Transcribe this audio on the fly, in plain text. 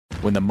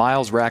When the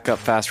miles rack up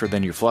faster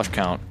than your flush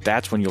count,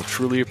 that's when you'll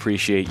truly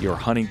appreciate your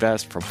hunting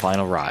vest from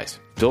Final Rise.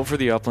 Built for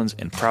the uplands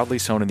and proudly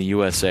sewn in the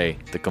USA,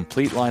 the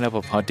complete lineup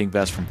of hunting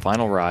vests from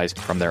Final Rise,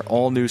 from their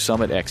all-new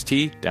Summit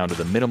XT down to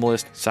the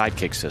minimalist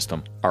Sidekick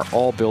system, are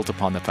all built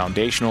upon the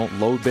foundational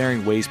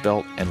load-bearing waist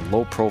belt and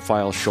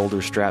low-profile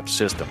shoulder strap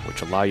system,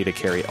 which allow you to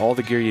carry all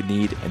the gear you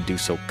need and do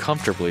so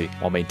comfortably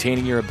while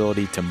maintaining your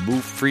ability to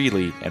move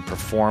freely and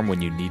perform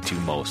when you need to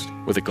most.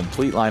 With a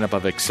complete lineup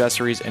of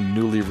accessories and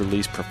newly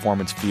released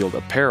Performance Field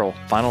apparel,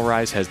 Final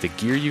Rise has the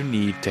gear you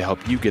need to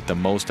help you get the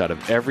most out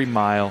of every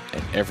mile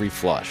and every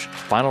flush.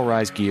 Final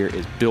Rise gear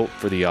is built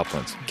for the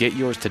uplands. Get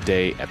yours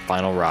today at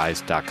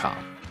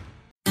finalrise.com.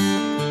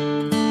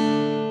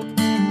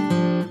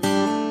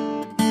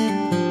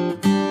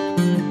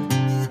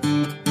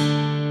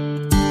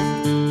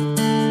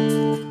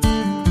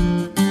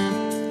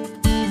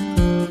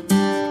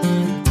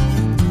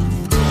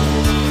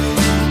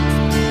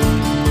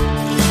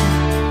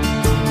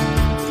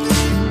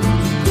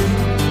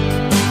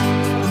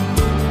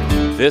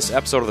 This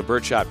episode of the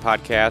Birdshot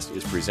Podcast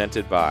is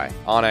presented by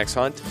onX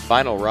Hunt,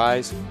 Final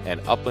Rise,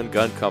 and Upland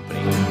Gun Company.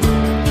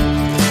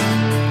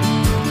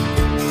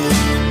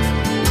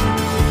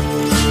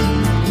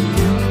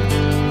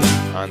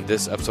 On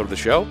this episode of the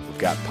show, we've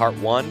got part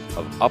one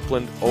of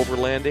Upland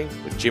Overlanding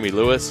with Jimmy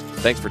Lewis.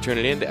 Thanks for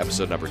tuning in to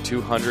episode number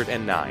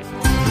 209.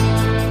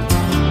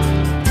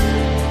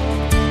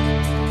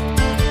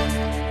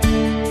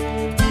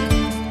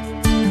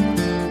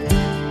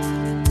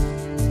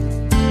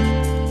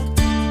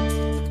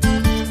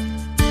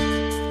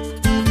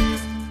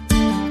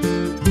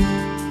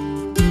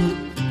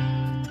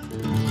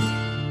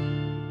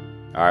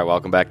 All right,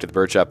 welcome back to the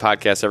Birdshot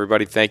Podcast,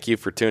 everybody. Thank you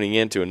for tuning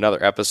in to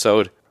another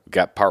episode. We've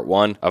got part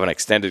one of an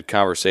extended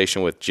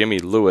conversation with Jimmy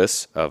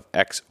Lewis of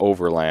X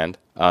Overland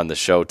on the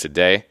show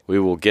today. We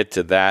will get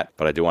to that,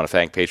 but I do want to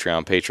thank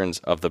Patreon patrons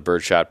of the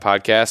Birdshot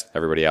Podcast,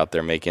 everybody out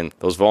there making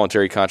those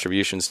voluntary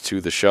contributions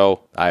to the show.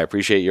 I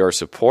appreciate your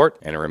support,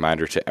 and a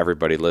reminder to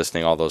everybody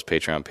listening, all those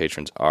Patreon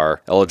patrons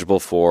are eligible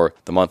for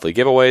the monthly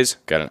giveaways.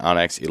 Got an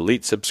onX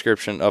Elite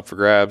subscription up for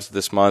grabs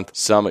this month,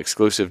 some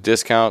exclusive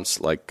discounts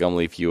like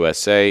Gumleaf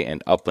USA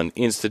and Upland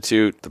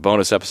Institute, the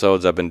bonus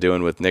episodes I've been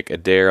doing with Nick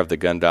Adair of the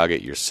Gun Dog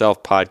It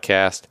Yourself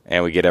podcast,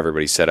 and we get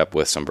everybody set up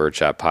with some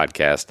Birdshot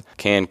Podcast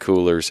can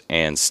coolers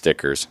and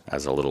stickers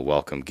as a little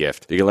welcome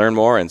gift. You can learn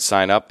more and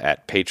sign up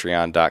at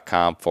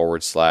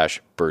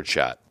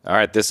patreon.com/birdshot. All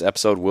right, this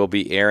episode will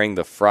be airing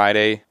the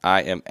Friday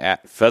I am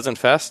at Pheasant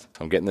Fest.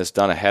 I'm getting this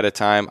done ahead of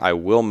time. I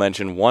will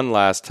mention one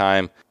last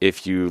time,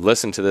 if you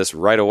listen to this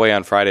right away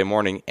on Friday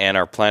morning and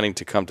are planning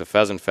to come to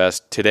Pheasant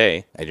Fest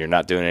today, and you're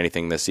not doing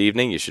anything this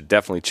evening, you should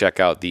definitely check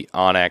out the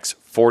onX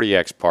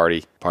 40X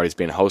party. Party's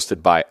being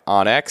hosted by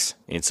onX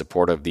in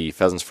support of the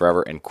Pheasants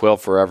Forever and Quail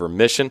Forever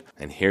mission.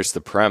 And here's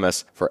the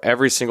premise. For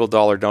every single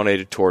dollar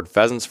donated toward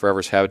Pheasants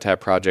Forever's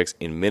habitat projects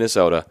in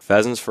Minnesota,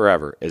 Pheasants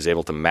Forever is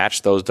able to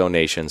match those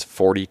donations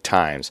 40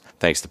 times,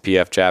 thanks to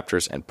PF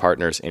chapters and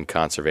partners in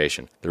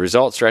conservation. The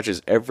result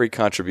stretches every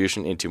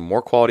contribution into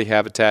more quality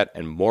habitat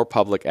and more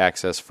public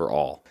access for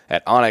all.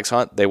 At onX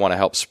Hunt, they want to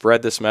help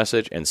spread this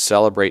message and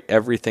celebrate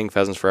everything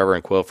Pheasants Forever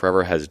and Quail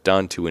Forever has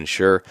done to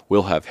ensure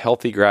we'll have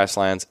healthy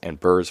grasslands and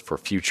birds for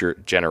future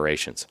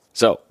generations.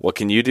 So, what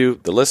can you do,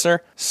 the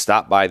listener?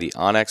 Stop by the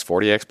onX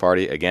 40X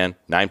party, again,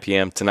 9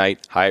 p.m.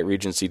 tonight, Hyatt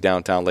Regency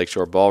Downtown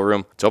Lakeshore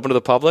Ballroom. It's open to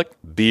the public.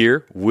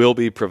 Beer will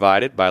be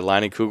provided by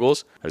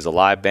Leinenkugels. There's a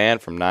live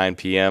band from 9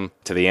 p.m.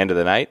 to the end of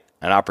the night.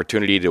 An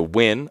opportunity to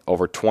win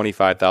over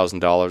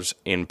 $25,000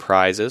 in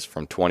prizes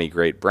from 20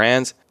 great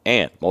brands.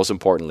 And, most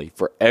importantly,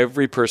 for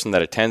every person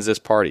that attends this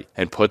party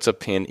and puts a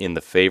pin in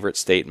the favorite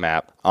state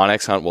map,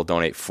 onX Hunt will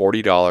donate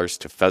 $40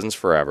 to Pheasants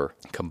Forever.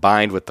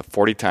 Combined with the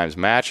 40 times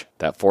match,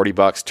 that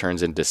 $40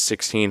 turns into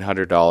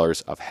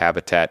 $1,600 of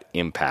habitat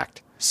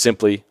impact,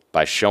 simply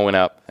by showing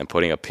up and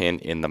putting a pin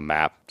in the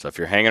map. So if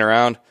you're hanging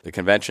around the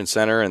convention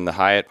center and the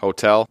Hyatt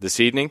Hotel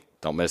this evening,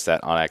 don't miss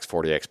that onX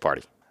 40X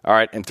party. All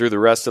right, and through the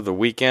rest of the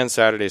weekend,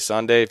 Saturday,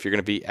 Sunday, if you're going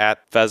to be at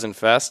Pheasant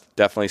Fest,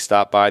 definitely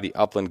stop by the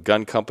Upland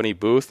Gun Company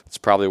booth. It's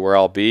probably where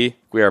I'll be.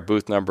 We are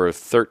booth number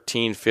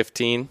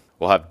 1315.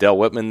 We'll have Del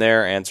Whitman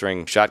there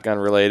answering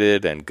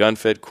shotgun-related and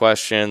gun-fit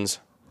questions.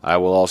 I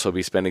will also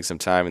be spending some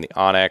time in the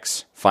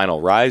onX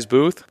Final Rise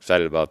booth.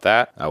 Excited about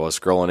that. I was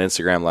scrolling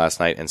Instagram last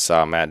night and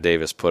saw Matt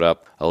Davis put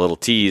up a little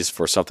tease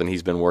for something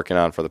he's been working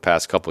on for the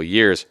past couple of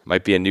years.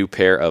 Might be a new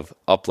pair of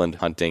upland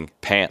hunting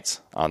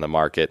pants on the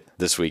market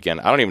this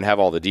weekend. I don't even have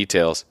all the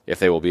details if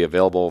they will be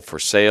available for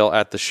sale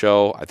at the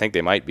show. I think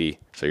they might be.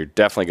 So you're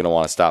definitely going to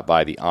want to stop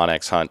by the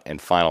onX Hunt and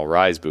Final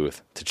Rise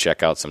booth to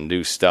check out some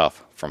new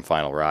stuff from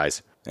Final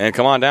Rise. And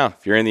come on down.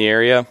 If you're in the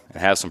area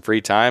and have some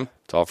free time,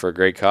 it's all for a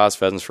great cause.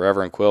 Pheasants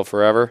Forever and Quail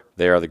Forever.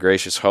 They are the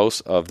gracious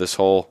hosts of this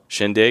whole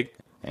shindig,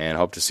 and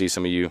hope to see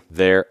some of you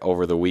there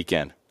over the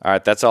weekend. All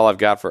right, that's all I've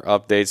got for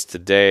updates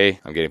today.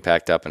 I'm getting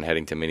packed up and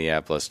heading to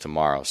Minneapolis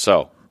tomorrow.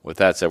 So, with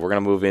that said, we're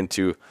going to move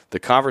into the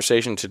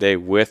conversation today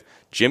with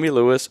Jimmy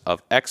Lewis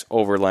of X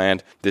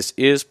Overland. This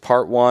is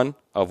part one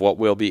of what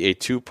will be a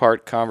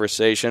two-part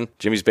conversation.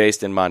 Jimmy's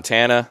based in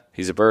Montana.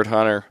 He's a bird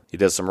hunter. He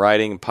does some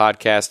writing and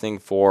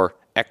podcasting for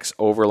X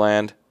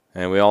Overland.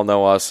 And we all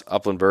know us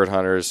upland bird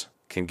hunters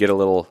can get a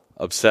little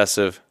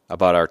obsessive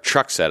about our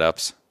truck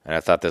setups. And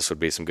I thought this would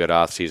be some good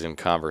off-season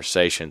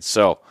conversation.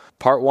 So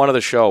part one of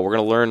the show, we're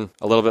going to learn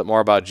a little bit more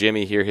about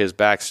Jimmy, hear his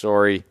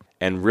backstory,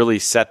 and really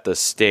set the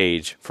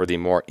stage for the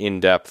more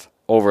in-depth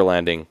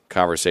overlanding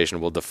conversation.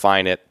 We'll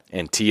define it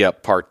and tee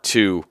up part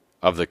two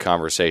of the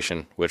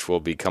conversation, which will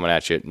be coming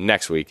at you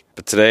next week.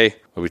 But today,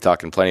 we'll be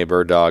talking plenty of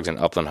bird dogs and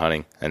upland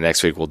hunting. And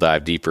next week, we'll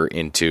dive deeper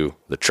into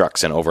the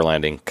trucks and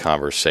overlanding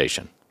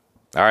conversation.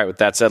 All right, with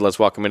that said, let's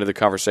welcome into the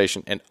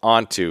conversation and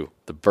onto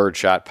the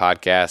Birdshot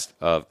podcast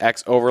of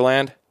X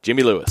Overland,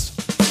 Jimmy Lewis.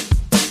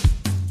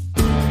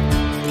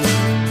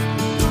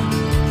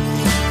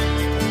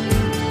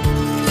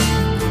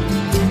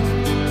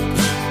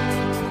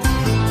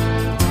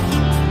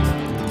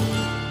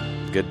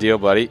 Good deal,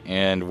 buddy.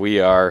 And we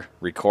are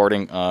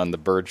recording on the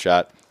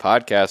Birdshot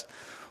podcast.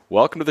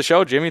 Welcome to the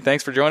show, Jimmy.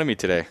 Thanks for joining me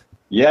today.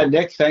 Yeah,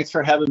 Nick, thanks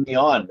for having me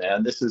on,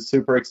 man. This is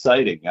super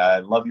exciting. I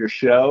love your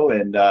show,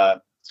 and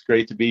it's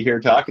great to be here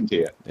talking to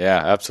you. Yeah,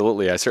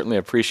 absolutely. I certainly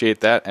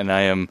appreciate that, and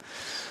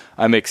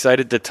I'm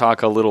excited to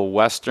talk a little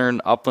Western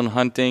upland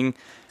hunting,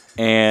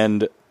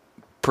 and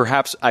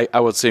perhaps I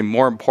would say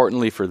more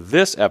importantly for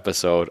this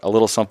episode, a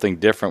little something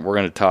different. We're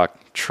going to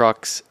talk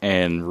trucks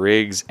and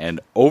rigs and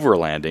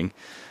overlanding,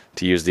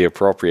 to use the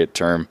appropriate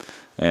term,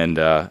 and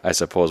I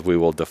suppose we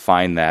will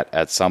define that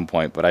at some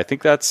point. But I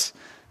think that's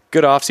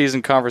good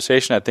off-season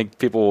conversation. I think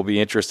people will be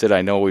interested.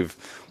 I know when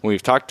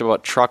we've talked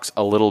about trucks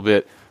a little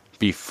bit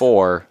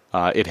before,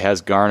 it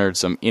has garnered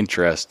some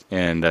interest,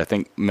 and I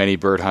think many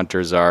bird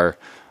hunters are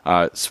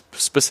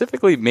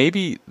specifically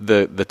maybe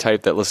the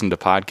type that listen to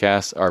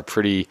podcasts are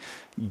pretty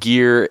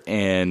gear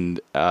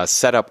and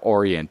setup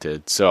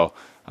oriented. So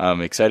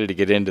I'm excited to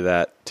get into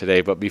that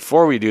today. But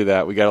before we do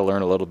that, we got to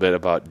learn a little bit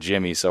about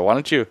Jimmy. So why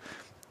don't you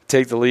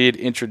take the lead,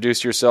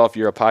 introduce yourself.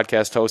 You're a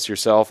podcast host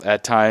yourself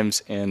at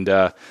times, and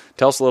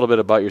tell us a little bit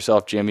about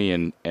yourself, Jimmy,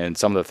 and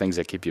some of the things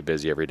that keep you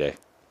busy every day.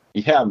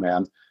 Yeah,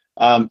 man.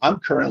 I'm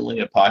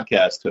currently a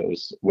podcast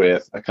host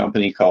with a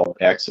company called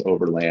X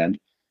Overland,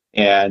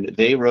 and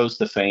they rose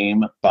to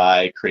fame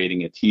by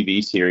creating a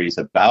TV series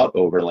about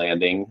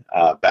overlanding.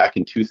 Back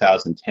in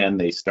 2010,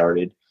 they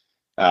started.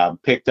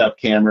 Picked up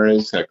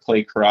cameras.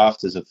 Clay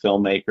Croft is a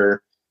filmmaker,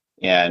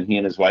 and he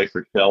and his wife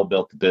Rochelle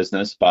built the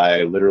business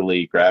by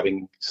literally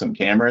grabbing some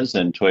cameras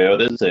and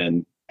Toyotas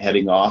and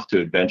heading off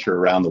to adventure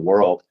around the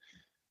world.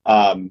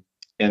 And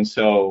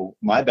so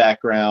my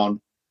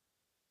background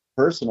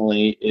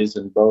personally is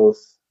in both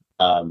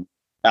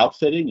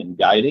outfitting and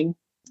guiding,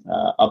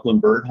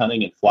 upland bird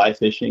hunting and fly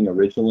fishing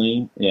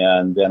originally,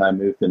 and then I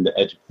moved into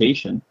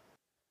education.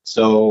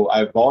 So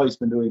I've always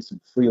been doing some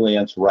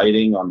freelance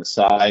writing on the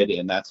side,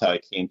 and that's how I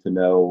came to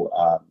know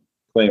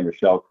Clay and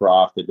Rochelle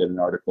Croft. They did an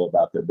article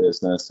about their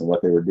business and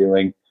what they were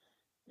doing.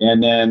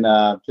 And then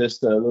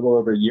just a little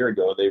over a year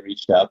ago, they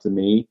reached out to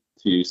me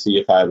to see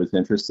if I was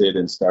interested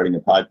in starting a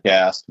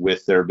podcast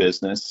with their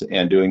business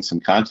and doing some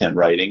content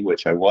writing,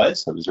 which I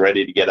was. I was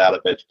ready to get out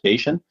of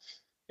education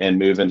and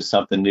move into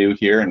something new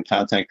here in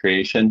content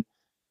creation.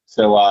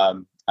 So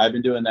I've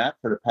been doing that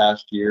for the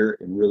past year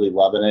and really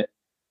loving it.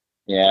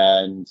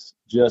 And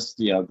just,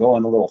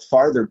 going a little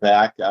farther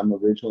back, I'm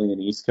originally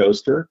an East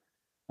Coaster,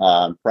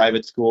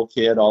 private school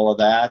kid, all of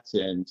that,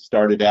 and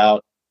started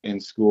out in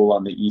school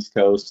on the East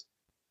Coast.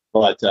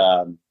 But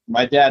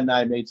my dad and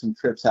I made some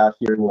trips out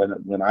here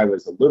when I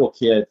was a little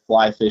kid,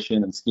 fly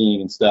fishing and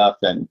skiing and stuff,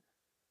 and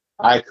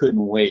I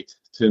couldn't wait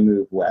to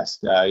move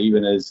west.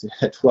 Even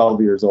at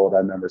 12 years old, I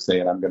remember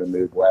saying, I'm going to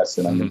move west,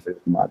 and I'm going to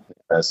move to Montana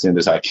as soon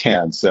as I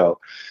can. So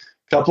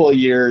couple of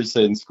years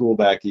in school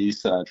back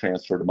east,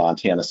 transferred to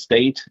Montana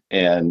State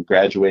and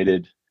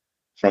graduated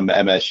from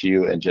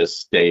MSU and just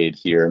stayed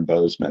here in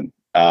Bozeman.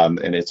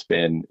 And it's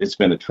been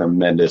a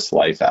tremendous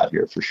life out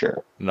here for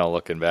sure. No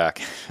looking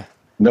back.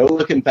 No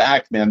looking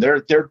back, man.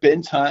 There have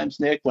been times,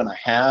 Nick, when I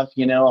have,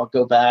 I'll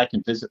go back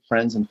and visit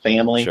friends and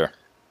family. Sure.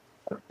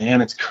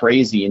 Man, it's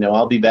crazy.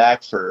 I'll be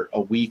back for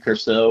a week or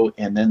so,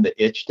 and then the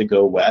itch to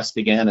go west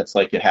again, it's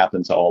like it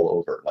happens all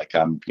over. Like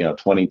I'm,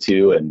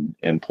 22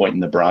 and pointing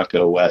the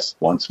Bronco west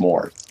once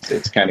more.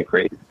 It's kind of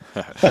crazy.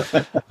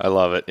 I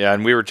love it. Yeah,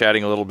 and we were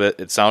chatting a little bit.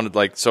 It sounded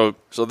like, so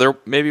there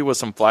maybe was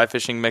some fly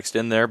fishing mixed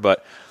in there,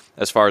 but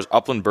as far as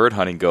upland bird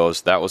hunting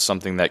goes, that was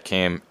something that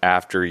came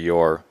after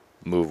your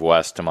move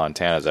west to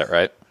Montana. Is that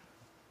right?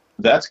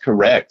 That's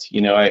correct.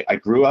 I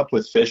grew up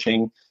with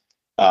fishing.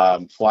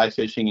 Fly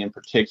fishing in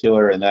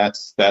particular, and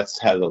that's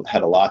had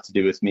a lot to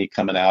do with me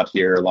coming out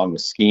here along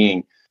with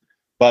skiing.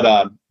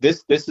 But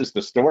this is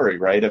the story,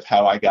 right, of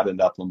how I got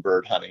into upland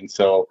bird hunting.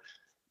 So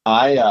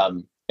I,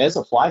 as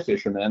a fly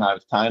fisherman, I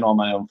was tying all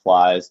my own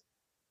flies,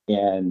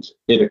 and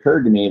it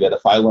occurred to me that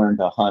if I learned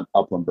to hunt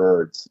upland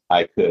birds,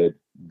 I could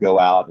go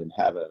out and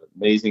have an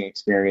amazing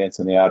experience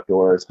in the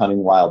outdoors hunting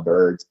wild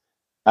birds.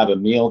 have a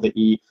meal to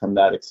eat from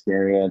that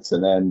experience,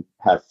 and then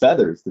have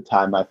feathers to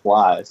tie my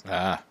flies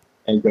Ah,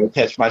 and go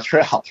catch my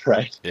trout,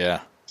 right?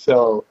 yeah.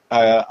 So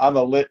I'm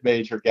a lit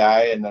major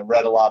guy, and I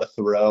read a lot of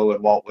Thoreau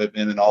and Walt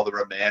Whitman and all the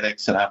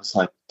romantics, and I was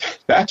like,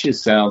 that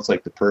just sounds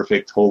like the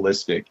perfect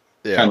holistic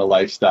Yeah. kind of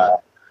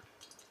lifestyle.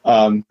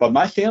 But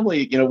my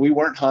family, we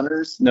weren't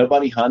hunters.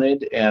 Nobody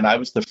hunted, and I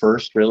was the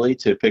first really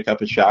to pick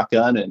up a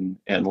shotgun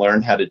and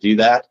learn how to do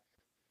that.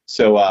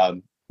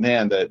 So,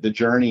 man, the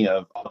journey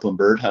of upland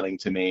bird hunting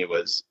to me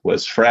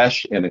was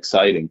fresh and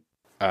exciting.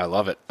 I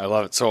love it. I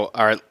love it. So,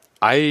 all right,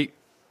 I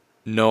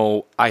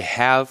know I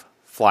have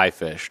fly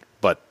fished,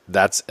 but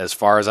that's as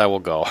far as I will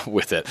go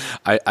with it.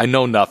 I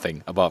know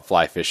nothing about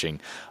fly fishing,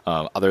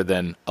 other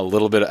than a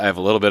little bit. I have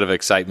a little bit of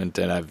excitement,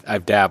 and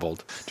I've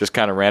dabbled just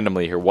kind of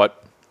randomly here.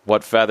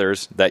 What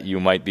feathers that you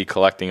might be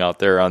collecting out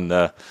there on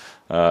the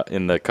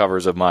in the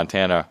covers of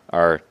Montana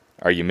are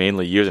you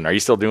mainly using? Are you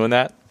still doing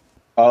that?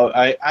 Oh,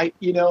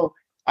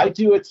 I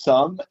do it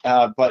some,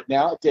 but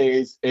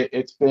nowadays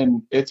it's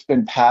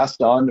been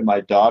passed on to my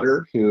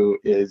daughter, who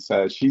is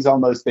she's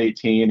almost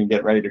 18 and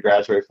getting ready to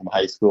graduate from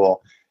high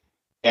school,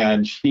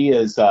 and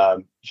she's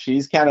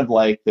kind of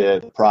like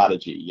the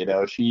prodigy.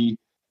 She,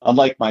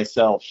 unlike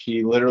myself,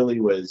 she literally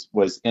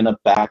was in a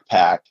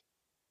backpack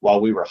while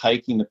we were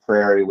hiking the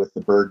prairie with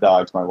the bird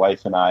dogs. My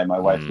wife and I. My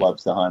wife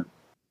loves to hunt,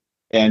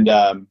 and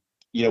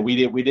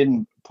we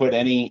didn't put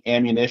any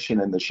ammunition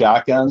in the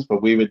shotguns,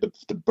 but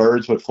the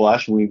birds would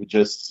flush, and we would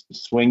just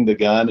swing the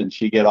gun, and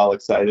she'd get all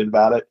excited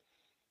about it.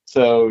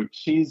 So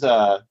she's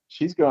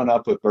grown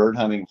up with bird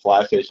hunting,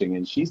 fly fishing,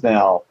 and she's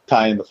now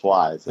tying the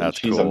flies, and That's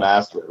she's cool. a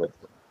master of it.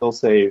 She'll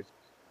save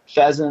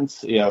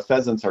pheasants.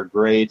 Pheasants are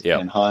great, Yep.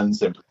 and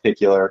huns in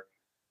particular,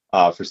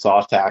 for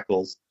soft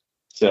tackles.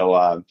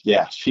 So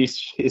yeah,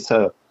 she's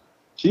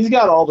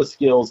got all the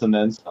skills and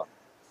then some.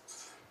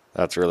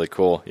 That's really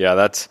cool. Yeah,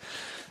 that's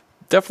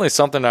definitely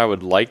something I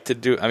would like to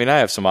do. I mean, I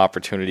have some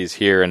opportunities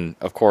here, and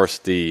of course,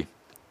 the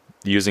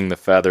using the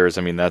feathers.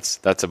 I mean, that's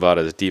about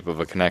as deep of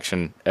a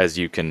connection as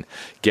you can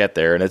get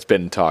there, and it's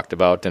been talked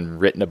about and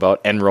written about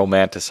and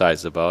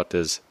romanticized about,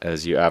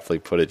 as you aptly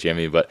put it,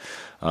 Jimmy. But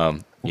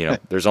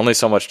there's only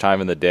so much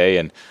time in the day,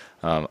 and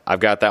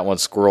I've got that one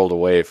squirreled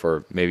away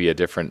for maybe a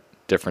different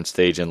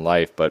stage in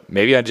life. But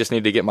maybe I just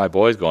need to get my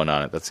boys going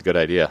on it. That's a good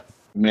idea.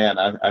 Man,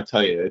 I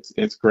tell you,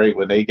 it's great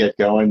when they get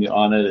going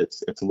on it.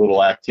 It's a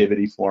little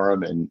activity for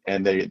them,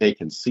 and they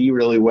can see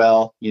really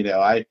well.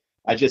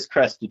 I just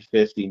crested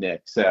 50,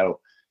 Nick. So,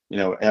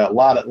 a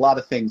lot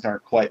of things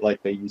aren't quite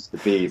like they used to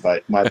be.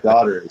 But my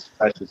daughter is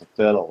fresh as a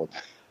fiddle.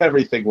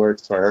 Everything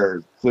works for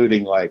her,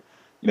 including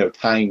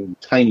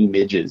tiny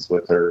midges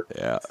with her.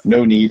 Yeah.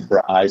 No need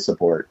for eye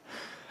support.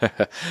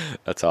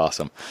 That's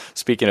awesome.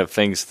 Speaking of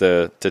things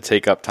to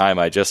take up time,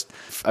 I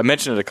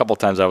mentioned it a couple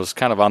times. I was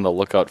kind of on the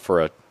lookout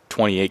for a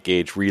 28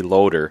 gauge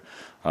reloader,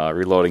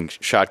 reloading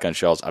shotgun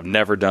shells. I've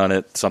never done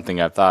it. Something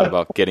I've thought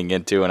about getting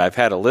into, and I've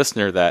had a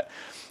listener that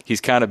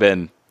he's kind of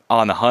been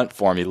on the hunt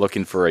for me,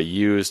 looking for a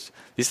used.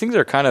 These things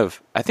are kind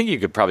of. I think you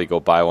could probably go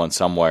buy one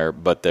somewhere,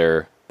 but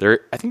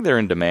I think they're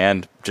in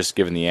demand, just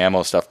given the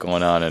ammo stuff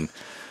going on,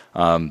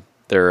 and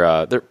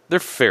they're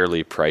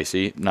fairly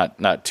pricey.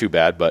 Not too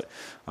bad, but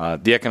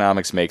the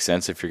economics make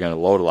sense if you're going to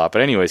load a lot.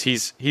 But anyways,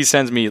 he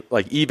sends me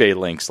like eBay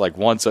links like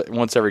once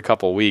every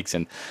couple of weeks,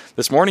 and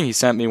this morning he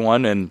sent me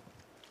one, and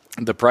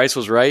the price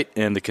was right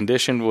and the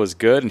condition was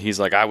good, and he's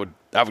like, I would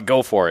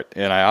go for it,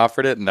 and I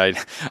offered it, and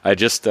I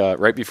just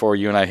right before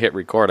you and I hit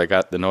record, I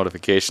got the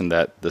notification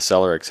that the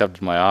seller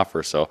accepted my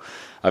offer. So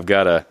I've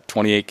got a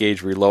 28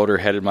 gauge reloader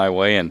headed my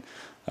way, and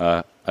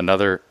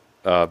another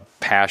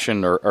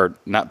passion or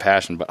not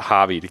passion but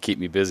hobby to keep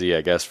me busy,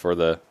 I guess,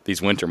 for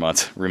these winter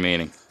months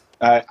remaining.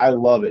 I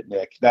love it,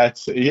 Nick.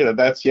 That's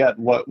yet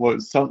what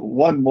was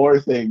one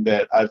more thing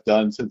that I've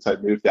done since I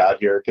moved out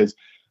here, because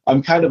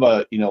I'm kind of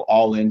a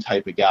all in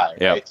type of guy,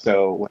 right? Yep.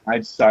 So when I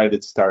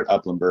decided to start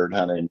upland bird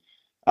hunting,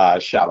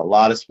 shot a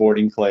lot of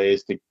sporting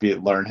clays to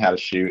learn how to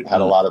shoot.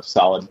 Had a lot of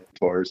solid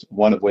mentors,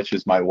 one of which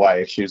is my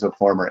wife. She's a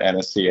former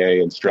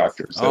NSCA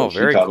instructor. So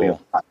very she taught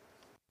cool.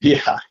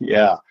 Me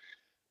yeah.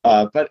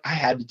 But I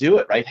had to do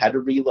it, right? Had to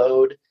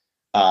reload.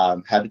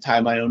 Had to tie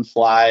my own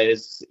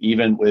flies,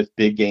 even with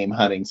big game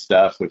hunting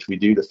stuff, which we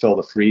do to fill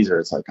the freezer.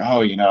 It's like,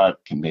 I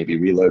can maybe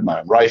reload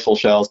my own rifle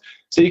shells.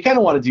 So you kind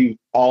of want to do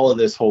all of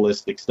this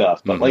holistic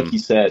stuff. But like you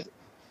said,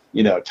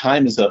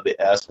 time is of the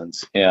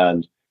essence.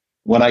 And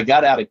when I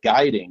got out of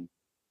guiding,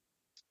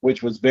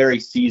 which was very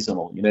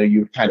seasonal, you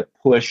would kind of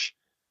push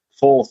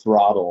full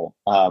throttle,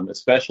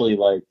 especially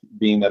like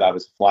being that I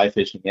was fly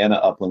fishing and an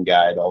upland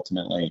guide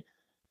ultimately.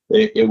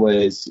 It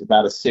was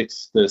about a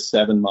 6 to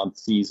 7 month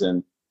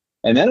season.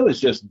 And then it was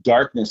just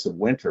darkness of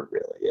winter,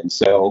 really. And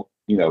so,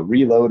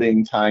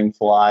 reloading, tying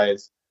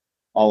flies,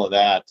 all of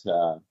that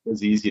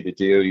was easy to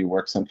do. You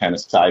work some kind of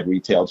side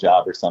retail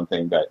job or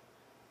something. But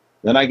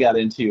then I got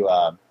into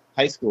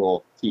high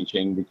school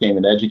teaching, became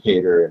an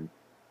educator, and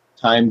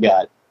time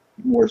got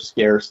more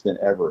scarce than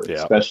ever,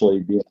 especially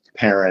being a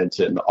parent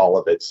and all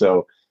of it.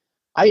 So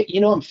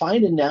I'm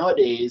finding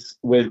nowadays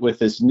with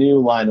this new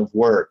line of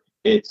work,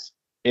 it's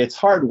it's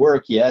hard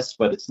work, yes,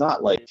 but it's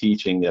not like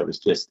teaching that was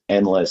just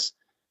endless.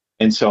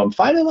 And so I'm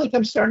finding like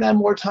I'm starting to have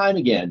more time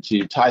again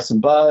to tie some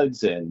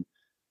bugs and,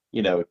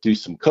 do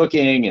some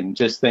cooking and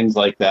just things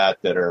like that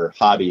are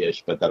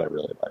hobbyish, but that I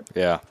really like.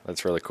 Yeah,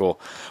 that's really cool.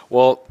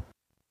 Well,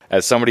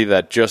 as somebody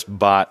that just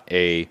bought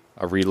a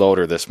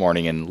reloader this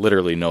morning and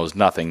literally knows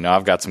nothing, now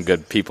I've got some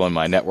good people in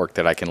my network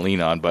that I can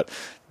lean on, but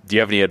do you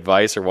have any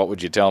advice, or what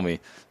would you tell me?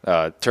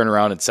 Turn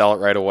around and sell it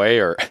right away,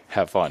 or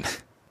have fun?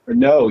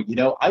 No,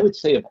 I would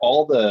say of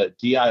all the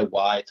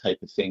DIY type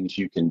of things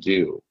you can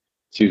do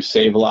to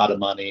save a lot of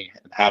money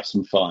and have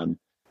some fun,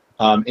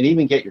 and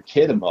even get your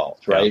kid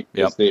involved, right?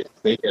 Yep. Because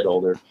they get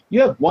older.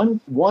 You have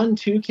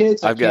two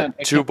kids? I've got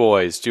two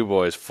boys,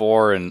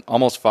 4 and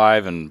almost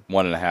 5 and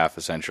 1.5,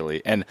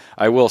 essentially. And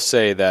I will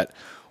say that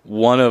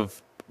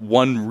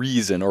one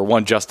reason, or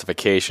one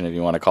justification, if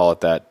you want to call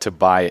it that, to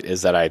buy it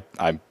is that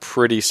I'm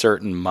pretty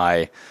certain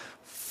my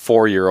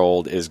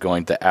 4-year-old is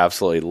going to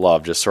absolutely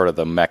love just sort of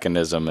the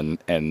mechanism,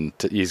 and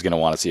he's going to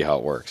want to see how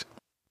it works.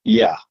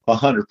 Yeah,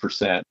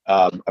 100%.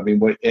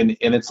 And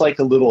it's like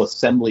a little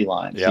assembly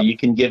line. Yep. So you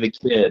can give a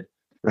kid,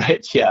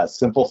 right? Yeah,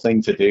 simple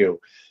thing to do.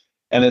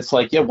 And it's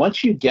like,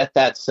 once you get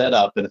that set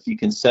up, and if you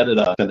can set it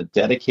up in a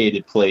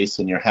dedicated place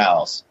in your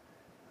house,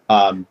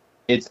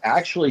 it's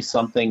actually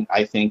something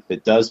I think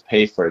that does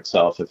pay for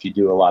itself if you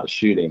do a lot of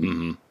shooting.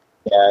 Mm-hmm.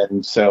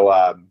 And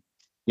so,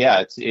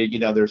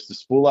 there's the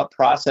spool up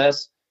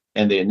process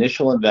and the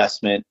initial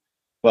investment,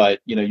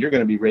 but, you're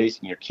going to be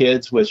raising your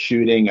kids with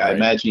shooting. Right. I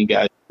imagine you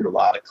guys shoot a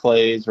lot of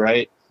clays,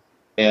 right?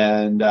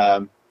 And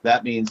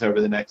that means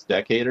over the next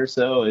decade or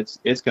so,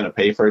 it's going to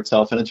pay for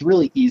itself. And it's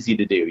really easy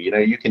to do.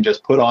 You can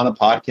just put on a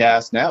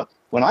podcast. Now,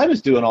 when I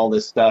was doing all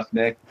this stuff,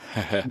 Nick,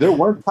 there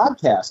weren't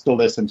podcasts to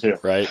listen to.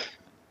 Right.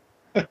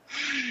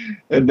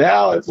 And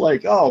now it's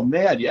like, oh,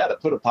 man, to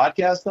put a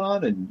podcast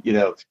on and,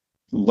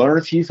 learn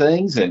a few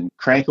things and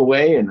crank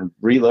away and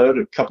reload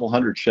a couple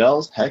hundred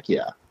shells. Heck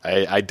yeah.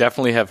 I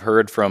definitely have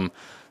heard from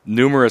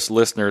numerous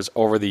listeners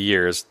over the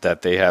years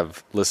that they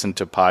have listened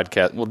to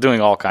podcasts, doing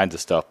all kinds of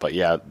stuff. But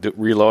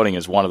reloading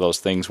is one of those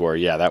things where,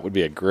 that would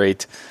be a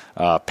great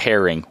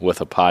pairing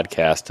with a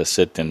podcast to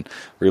sit and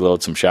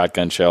reload some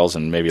shotgun shells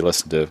and maybe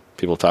listen to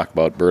people talk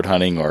about bird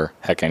hunting or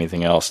heck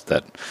anything else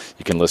that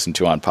you can listen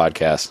to on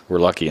podcasts. We're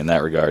lucky in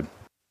that regard.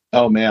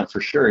 Oh man,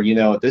 for sure.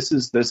 This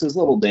is a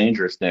little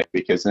dangerous, Nick,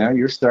 because now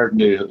you're starting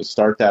to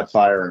start that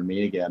fire in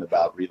me again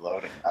about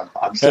reloading.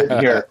 I'm sitting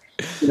here,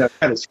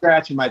 kind of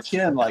scratching my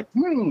chin like,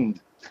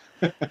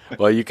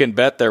 Well, you can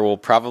bet there will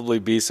probably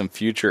be some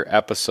future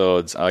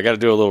episodes. I got to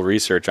do a little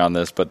research on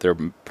this, but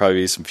there'll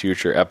probably be some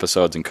future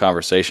episodes and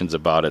conversations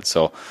about it.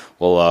 So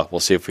we'll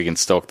see if we can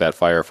stoke that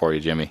fire for you,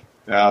 Jimmy.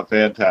 Oh,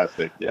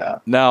 fantastic! Yeah.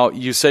 Now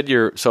you said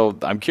so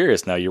I'm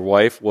curious. Now your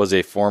wife was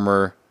a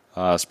former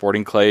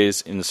sporting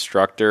clays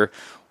instructor.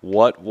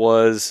 What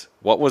was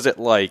it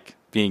like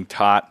being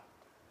taught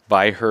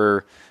by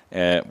her?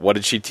 What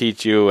did she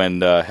teach you?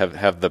 And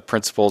have the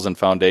principles and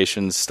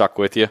foundations stuck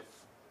with you?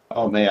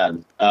 Oh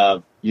man,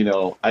 I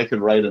could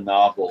write a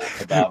novel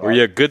about. Were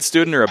you a good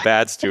student or a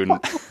bad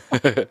student?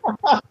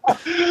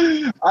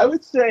 I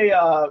would say,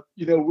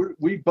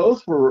 we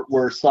both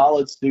were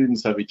solid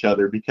students of each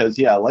other because,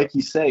 like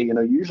you say,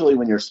 usually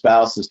when your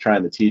spouse is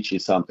trying to teach you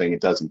something,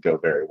 it doesn't go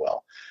very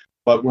well.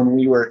 But when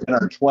we were in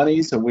our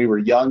 20s and we were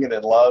young and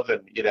in love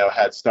and,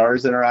 had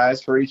stars in our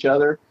eyes for each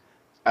other,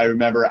 I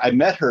remember I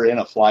met her in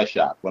a fly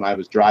shop when I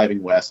was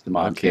driving west to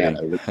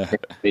Montana.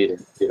 Meeting,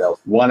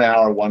 1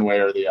 hour one way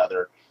or the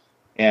other.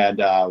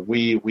 And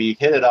we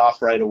hit it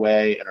off right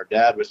away, and her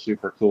dad was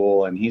super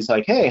cool. And he's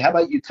like, hey, how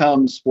about you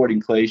come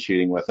sporting clay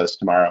shooting with us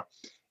tomorrow?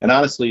 And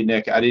honestly,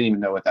 Nick, I didn't even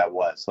know what that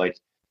was. Like,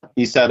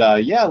 he said,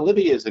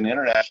 Libby is an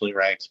internationally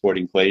ranked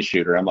sporting clay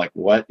shooter. I'm like,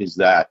 what is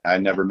that? I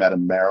never met a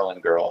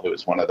Maryland girl who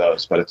was one of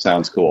those, but it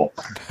sounds cool.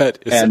 That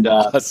is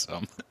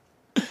awesome.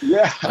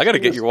 Yeah. I got to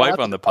get your wife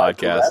on the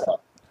podcast.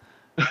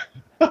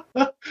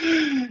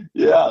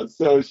 Yeah,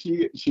 so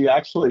she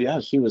actually,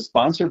 she was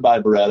sponsored by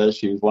Beretta.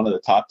 She was one of the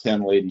top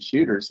 10 lady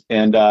shooters.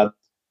 And I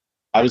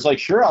was like,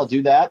 sure, I'll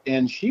do that.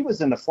 And she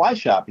was in the fly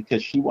shop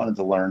because she wanted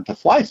to learn to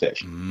fly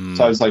fish.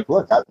 So I was like,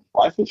 look, I've been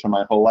fly fishing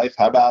my whole life.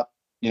 How about,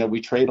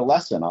 we trade a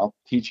lesson. I'll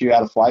teach you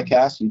how to fly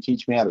cast. You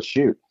teach me how to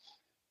shoot.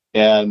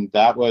 And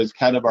that was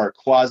kind of our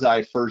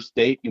quasi first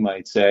date, you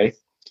might say.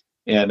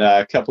 And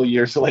a couple of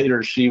years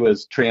later, she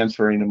was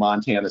transferring to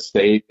Montana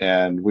State,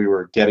 and we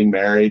were getting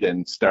married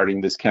and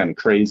starting this kind of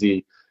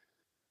crazy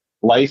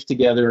life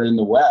together in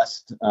the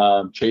West,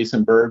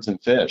 chasing birds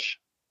and fish.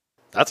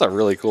 That's a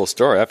really cool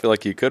story. I feel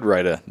like you could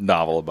write a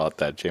novel about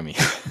that, Jimmy.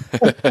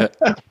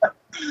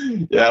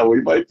 Yeah,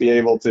 we might be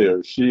able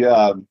to.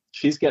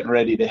 She's getting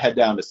ready to head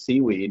down to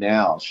Seawee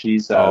now.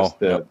 She's you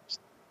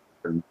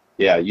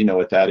know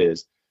what that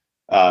is.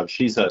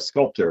 She's a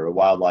sculptor, a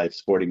wildlife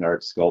sporting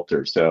arts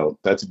sculptor. So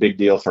that's a big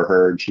deal for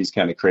her. And she's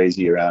kind of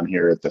crazy around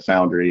here at the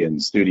foundry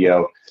and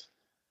studio.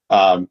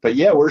 But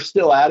yeah, we're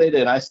still at it,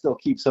 and I still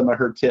keep some of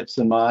her tips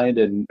in mind.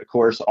 And of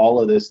course, all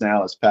of this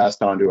now is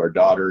passed on to our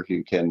daughter,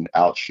 who can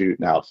outshoot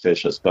and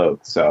outfish us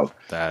both. So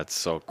That's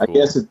so I cool.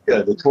 guess it's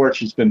good. The torch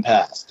has been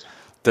passed.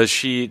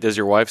 Does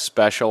your wife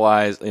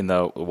specialize in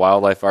the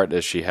wildlife art?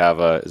 Is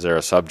there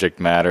a subject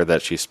matter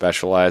that she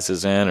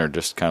specializes in, or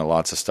just kind of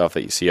lots of stuff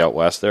that you see out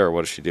west there, or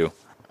what does she do?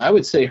 I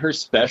would say her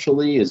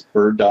specialty is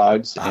bird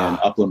dogs and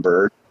upland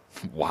birds.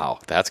 Wow,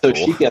 that's So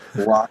cool. she gets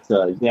lots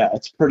of, yeah,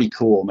 it's pretty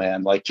cool,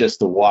 man. Like, just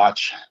to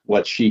watch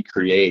what she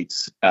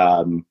creates.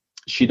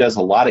 She does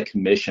a lot of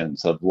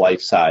commissions of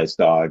life-size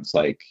dogs.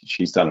 Like,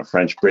 she's done a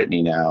French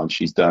Brittany now, and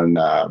she's done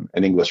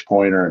an English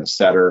Pointer and a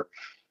Setter.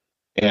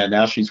 And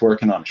now she's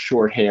working on a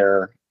short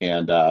hair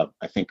and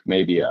I think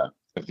maybe a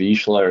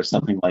Vizsla or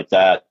something like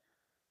that.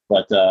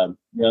 But, then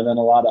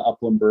a lot of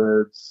upland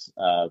birds.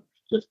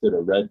 Just did a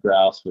red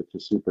grouse, which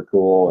is super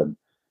cool. And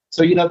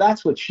so,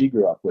 that's what she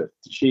grew up with.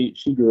 She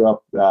grew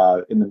up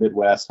in the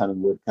Midwest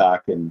hunting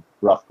woodcock and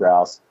rough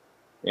grouse,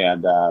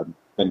 and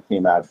then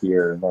came out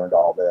here and learned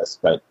all this.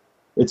 But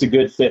it's a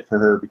good fit for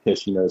her because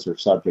she knows her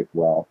subject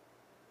well.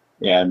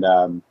 And,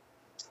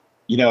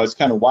 it's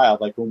kind of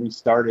wild. Like, when we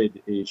started,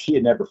 she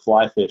had never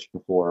fly fished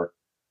before.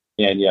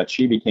 And yet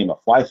she became a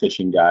fly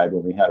fishing guide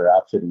when we had our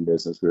outfitting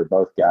business. We were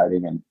both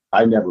guiding, and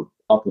I never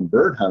upland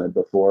bird hunted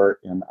before.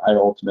 And I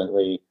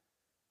ultimately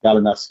got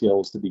enough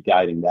skills to be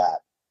guiding that.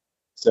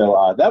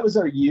 So that was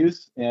our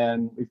youth,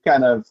 and we've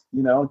kind of,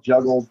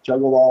 juggled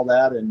all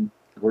that, and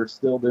we're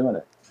still doing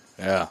it.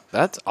 Yeah,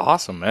 that's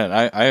awesome,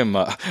 man.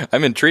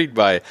 I'm intrigued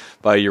by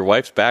your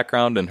wife's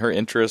background and her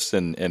interests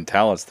and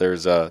talents.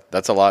 That's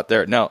a lot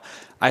there. Now,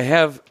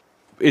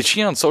 is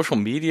she on social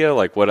media?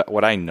 Like,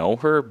 what I know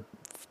her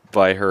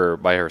by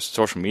her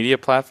social media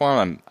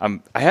platform.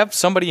 I have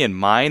somebody in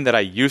mind that I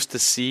used to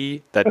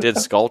see that did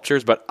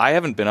sculptures, but I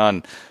haven't been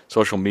on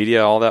social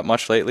media all that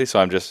much lately, so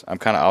I'm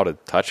kind of out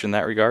of touch in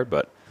that regard.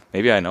 But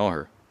maybe I know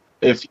her.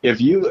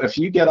 If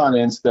you get on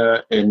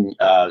Insta and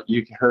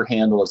her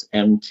handle is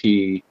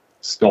MT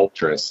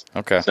Sculptress.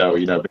 Okay. So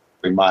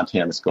basically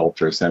Montana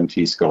Sculptress,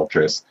 MT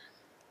Sculptress.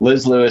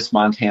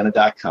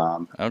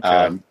 LizLewisMontana.com.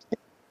 Okay.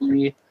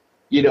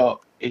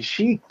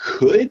 She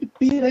could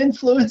be an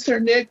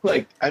influencer, Nick.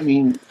 Like, I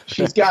mean,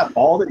 she's got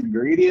all the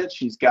ingredients.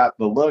 She's got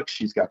the look.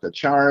 She's got the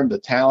charm, the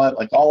talent,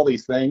 like all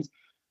these things.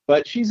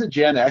 But she's a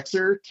Gen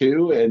Xer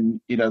too. And,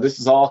 this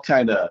is all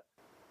kind of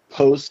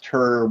post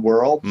her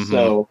world. Mm-hmm.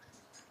 So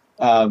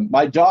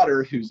my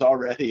daughter, who's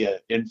already an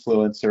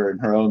influencer in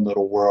her own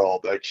little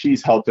world, like,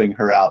 she's helping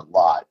her out a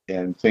lot.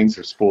 And things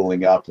are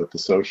spooling up with the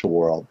social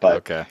world. But,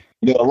 okay.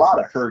 A lot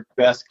of her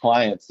best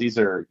clients, these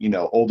are,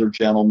 older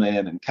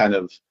gentlemen and kind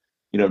of,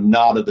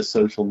 not of the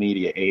social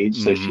media age,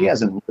 so she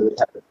hasn't really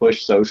had to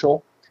push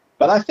social.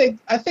 But I think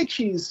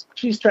she's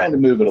trying to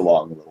move it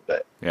along a little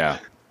bit. Yeah,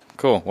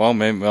 cool. Well,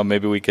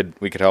 maybe we could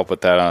help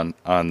with that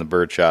on the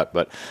bird shot.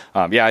 But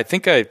yeah, I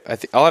think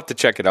I'll have to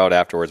check it out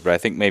afterwards. But I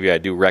think maybe I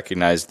do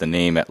recognize the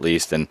name at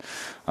least, and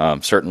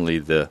certainly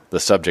the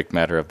subject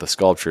matter of the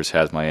sculptures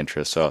has my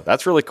interest. So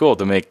that's really cool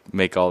to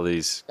make all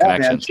these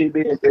connections. Man, she'd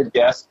be a good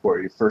guest for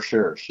you for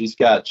sure. She's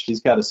got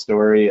a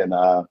story and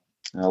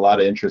a lot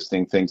of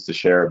interesting things to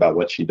share about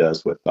what she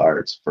does with the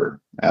arts. For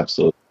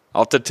absolutely.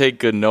 I'll have to take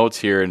good notes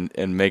here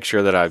and make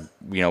sure that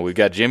we've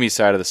got Jimmy's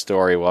side of the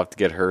story. We'll have to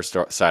get her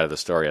side of the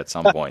story at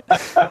some point.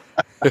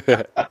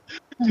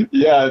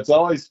 Yeah, it's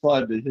always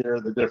fun to hear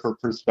the different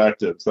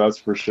perspectives. That's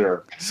for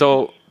sure.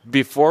 So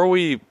before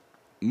we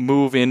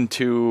move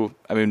into,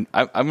 I'm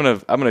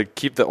gonna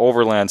keep the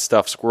overland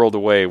stuff squirreled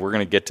away. We're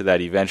gonna get to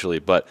that eventually,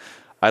 but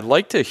I'd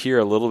like to hear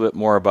a little bit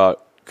more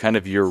about kind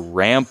of your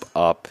ramp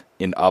up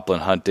in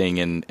upland hunting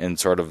and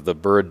sort of the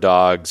bird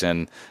dogs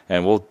and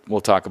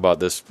we'll talk about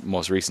this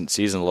most recent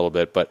season a little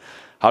bit, but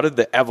how did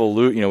the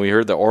we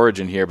heard the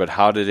origin here, but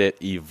how did it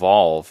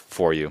evolve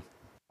for you?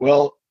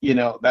 Well,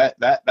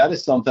 that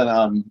is something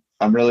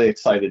I'm really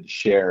excited to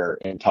share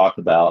and talk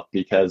about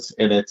because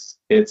it's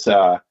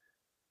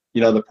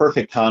the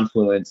perfect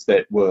confluence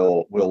that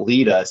will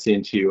lead us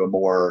into a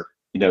more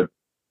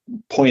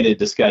pointed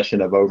discussion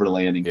of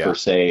overlanding per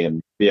se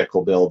and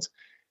vehicle builds.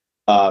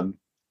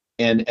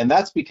 And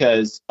that's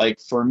because,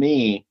 like, for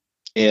me,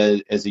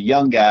 as a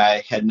young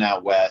guy heading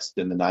out west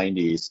in the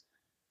 90s,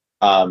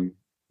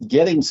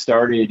 getting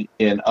started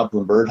in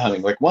upland bird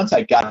hunting, like, once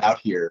I got out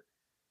here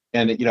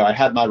and, I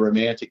had my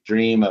romantic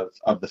dream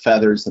of the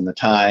feathers and the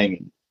tying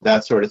and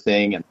that sort of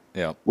thing.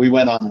 And we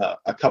went on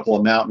a couple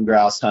of mountain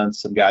grouse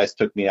hunts. Some guys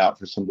took me out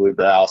for some blue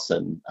grouse,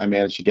 and I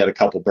managed to get a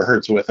couple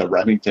birds with a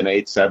Remington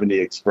 870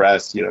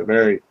 Express,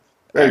 very,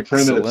 very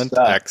primitive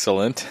stuff.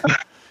 Excellent.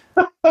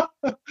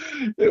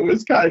 It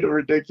was kind of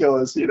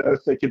ridiculous,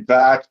 thinking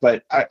back,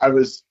 but I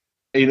was,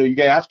 you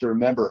have to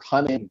remember,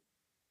 hunting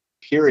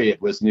period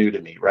was new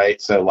to me,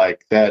 right? So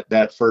like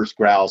that first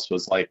grouse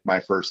was like my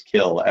first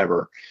kill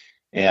ever.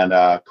 And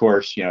of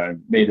course,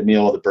 made a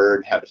meal of the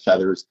bird, had the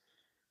feathers.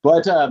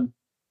 But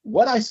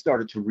what I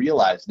started to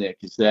realize, Nick,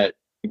 is that,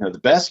 the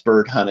best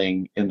bird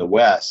hunting in the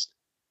West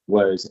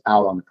was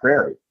out on the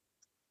prairie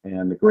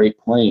and the Great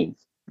Plains.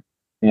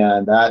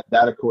 And that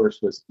of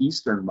course was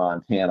eastern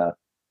Montana.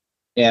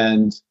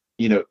 And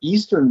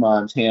eastern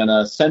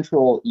Montana,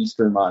 central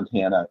eastern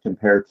Montana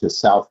compared to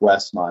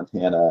southwest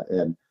Montana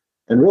and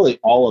really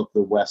all of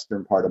the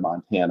western part of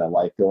Montana,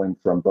 like going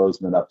from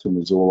Bozeman up to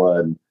Missoula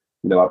and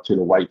up to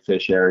the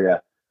Whitefish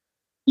area.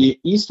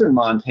 Eastern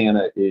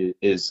Montana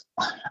is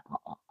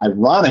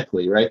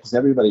ironically, right, because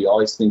everybody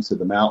always thinks of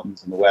the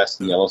mountains in the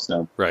west and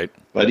Yellowstone. Right.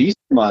 But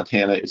Eastern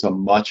Montana is a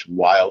much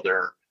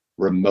wilder,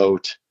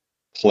 remote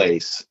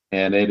place.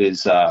 And it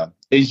is,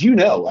 as you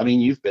know, I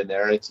mean, you've been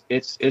there. It's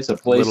a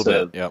place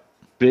of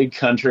big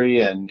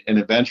country and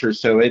adventure.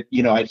 So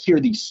I'd hear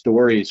these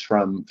stories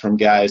from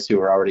guys who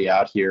are already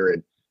out here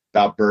and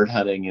about bird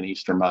hunting in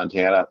Eastern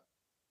Montana.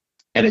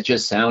 And it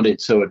just sounded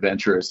so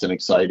adventurous and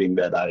exciting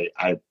that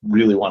I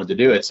really wanted to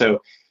do it.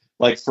 So,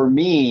 like, for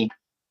me,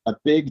 a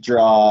big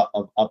draw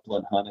of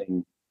upland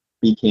hunting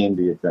became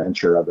the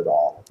adventure of it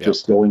all. Yep.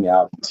 Just going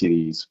out to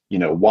these,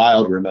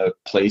 wild, remote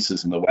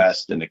places in the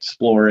West and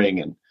exploring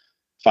and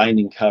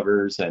finding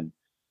covers. And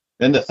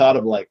then the thought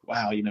of like,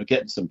 wow,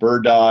 getting some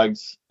bird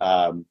dogs.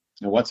 And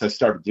once I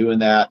started doing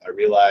that, I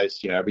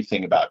realized,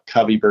 everything about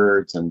covey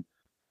birds and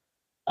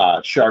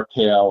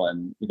sharp-tail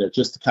and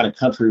just the kind of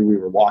country we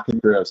were walking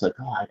through. I was like,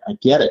 oh, I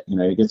get it.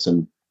 You get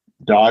some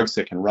dogs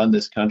that can run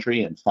this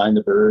country and find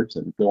the birds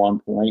and go on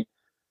point.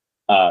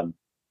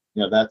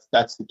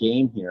 That's the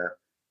game here.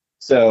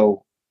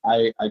 So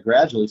I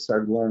gradually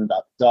started learning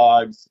about the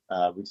dogs.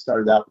 We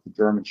started out with the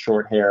German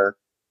Shorthair,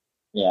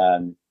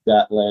 and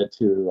that led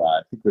to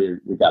I think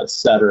we got a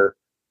setter,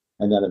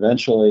 and then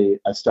eventually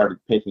I started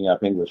picking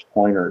up English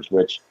pointers,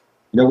 which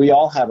we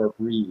all have our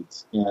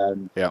breeds,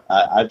 and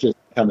I've just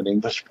become an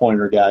English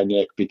pointer guy,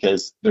 Nick,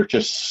 because they're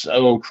just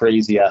so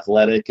crazy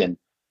athletic, and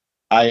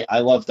I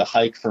love to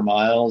hike for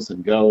miles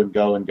and go and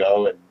go and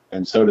go,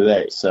 and so do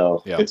they.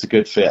 So It's a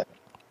good fit.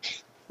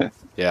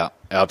 Yeah,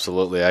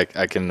 absolutely. I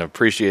can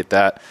appreciate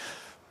that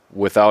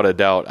without a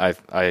doubt.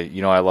 I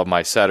love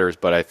my setters,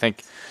 but I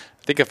think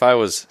if I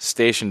was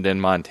stationed in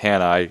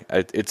Montana,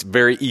 it's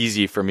very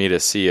easy for me to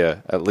see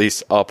at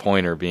least a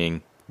pointer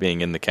being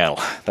in the kennel.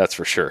 That's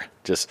for sure.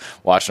 Just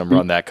watching them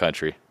run that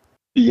country.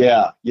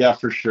 Yeah,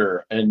 for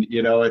sure. And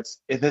it's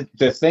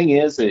the thing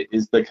is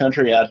the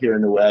country out here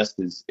in the West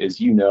is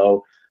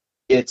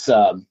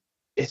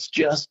it's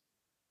just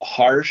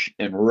harsh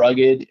and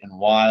rugged and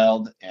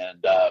wild.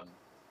 And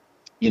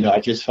I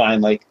just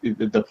find like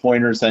the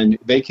pointers, and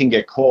they can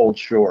get cold,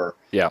 sure.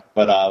 Yeah.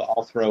 But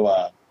I'll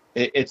throw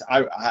it's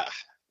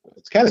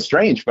kind of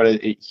strange,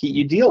 but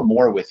you deal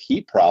more with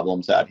heat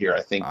problems out here,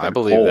 I think. I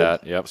believe cold.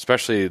 That. Yep.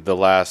 Especially the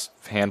last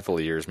handful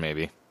of years,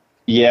 maybe.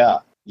 Yeah,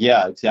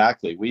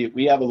 exactly.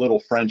 We have a little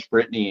French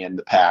Brittany in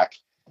the pack,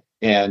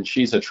 and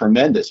she's a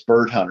tremendous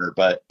bird hunter,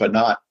 but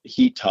not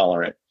heat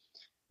tolerant.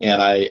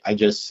 And I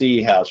just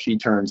see how she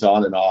turns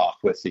on and off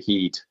with the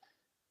heat.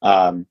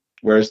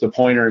 Whereas the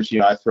pointers,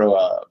 I throw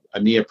a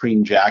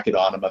neoprene jacket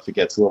on them if it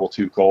gets a little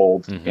too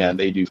cold, and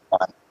they do fine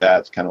with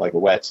that. It's kind of like a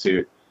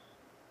wetsuit.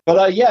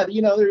 But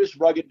there's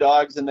rugged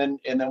dogs, and then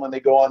when they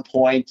go on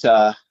point,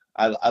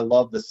 I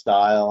love the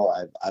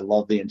style. I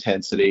love the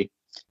intensity,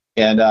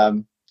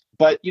 and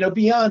but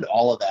beyond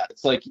all of that,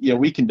 it's like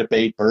we can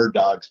debate bird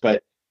dogs,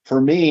 but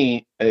for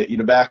me,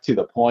 back to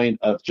the point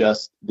of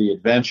just the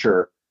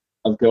adventure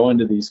of going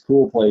to these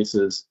cool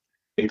places,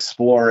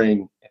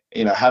 exploring,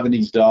 having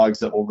these dogs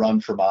that will run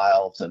for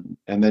miles, and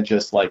then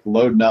just like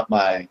loading up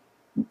my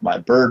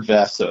bird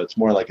vest so it's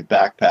more like a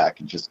backpack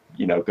and just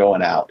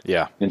going out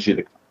into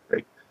the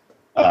country.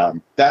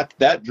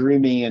 That drew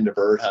me into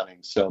bird hunting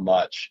so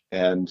much.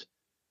 And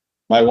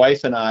my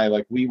wife and I,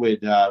 like, we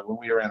would when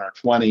we were in our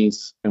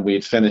 20s and we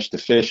had finished the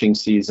fishing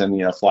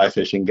season, fly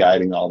fishing,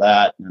 guiding, all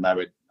that, and I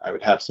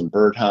would have some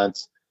bird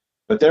hunts.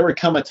 But there would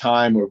come a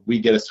time where we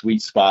get a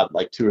sweet spot,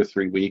 like 2 or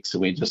 3 weeks,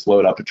 and we just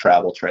load up a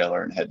travel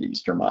trailer and head to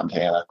Eastern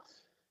Montana.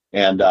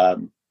 And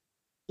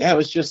it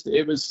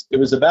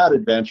was about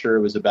adventure.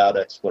 It was about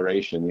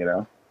exploration,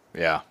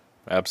 Yeah,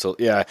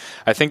 absolutely. Yeah,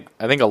 I think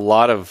a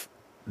lot of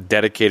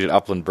dedicated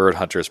upland bird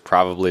hunters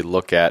probably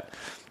look at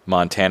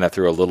Montana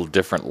through a little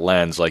different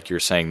lens. Like you're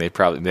saying,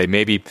 they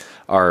maybe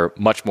are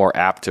much more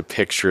apt to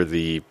picture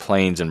the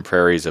plains and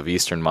prairies of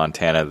Eastern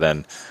Montana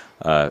than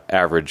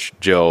average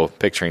Joe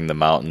picturing the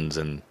mountains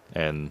and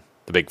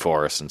the big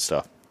forests and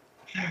stuff.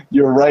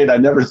 You're right. I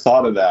never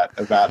thought of that,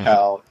 about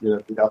how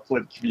the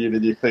upland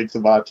community thinks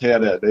of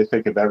Montana. They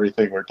think of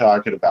everything we're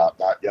talking about,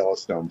 not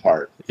Yellowstone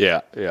Park.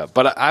 Yeah.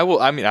 But I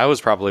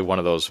was probably one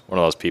of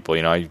those people.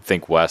 I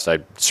think west.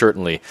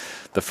 Certainly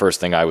the first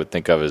thing I would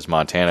think of is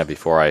Montana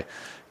before I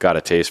got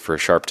a taste for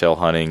sharp-tail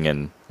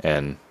hunting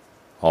and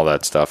all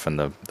that stuff, and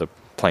the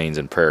plains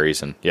and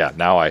prairies. And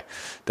now I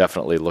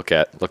definitely look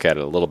at it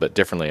a little bit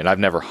differently. And I've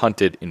never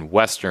hunted in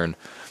western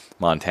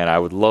Montana. I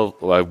would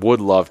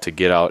love to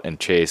get out and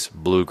chase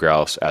blue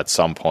grouse at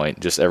some point.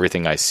 Just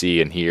everything I see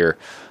and hear,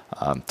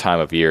 time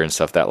of year and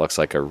stuff, that looks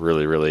like a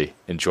really, really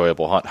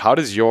enjoyable hunt. How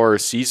does your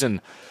season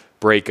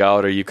break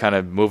out? Are you kind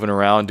of moving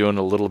around doing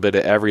a little bit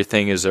of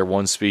everything? Is there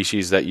one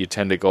species that you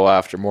tend to go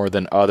after more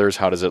than others?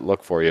 How does it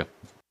look for you?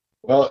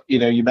 Well,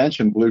 you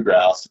mentioned blue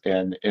grouse,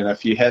 and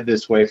if you head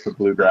this way for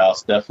blue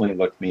grouse, definitely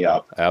look me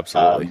up.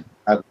 Absolutely.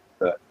 I'd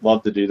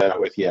love to do that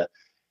with you,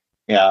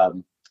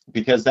 um,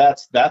 because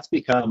that's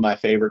become my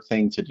favorite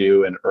thing to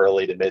do in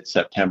early to mid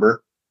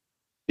September.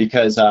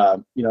 Because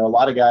a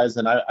lot of guys,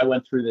 and I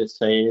went through this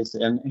phase,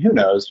 and who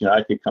knows,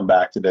 I could come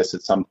back to this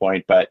at some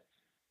point, but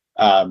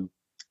um,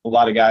 a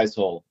lot of guys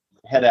will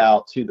head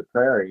out to the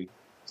prairie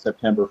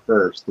September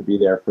 1st to be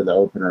there for the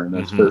opener in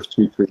those Mm-hmm. first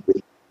 2, 3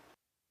 weeks.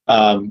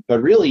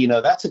 But really,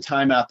 that's a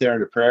time out there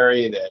in the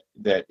prairie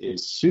that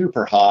is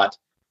super hot.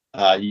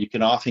 You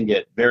can often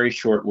get very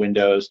short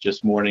windows,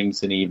 just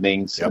mornings and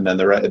evenings, Yep. and then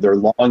they're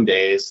long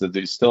days. So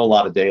there's still a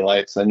lot of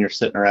daylight. So then you're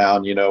sitting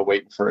around,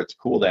 waiting for it to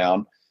cool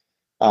down.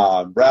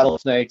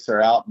 Rattlesnakes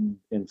are out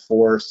in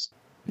force,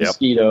 Yep.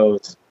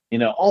 mosquitoes,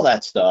 all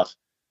that stuff.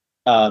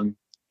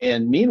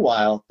 And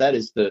meanwhile, that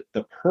is the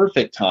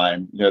perfect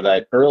time,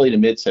 that early to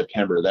mid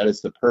September, that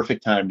is the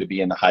perfect time to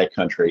be in the high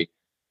country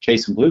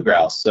chasing blue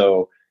grouse.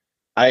 So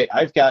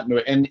I've gotten,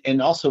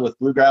 and also with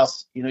blue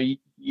grouse,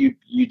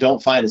 you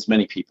don't find as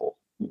many people.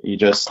 You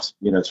just,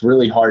 it's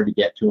really hard to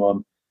get to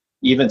them.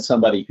 Even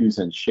somebody who's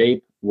in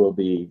shape will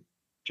be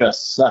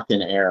just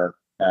sucking air.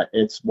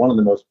 It's one of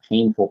the most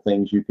painful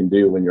things you can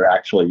do when you're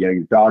actually, your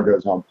dog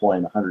goes on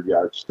point 100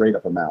 yards straight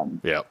up a mountain,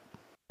 Yep.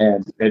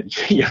 and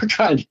you're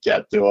trying to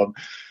get to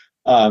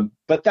them.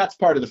 But that's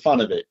part of the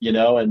fun of it,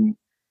 and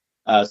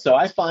so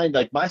I find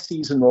like my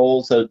season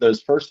rolls,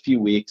 those first few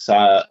weeks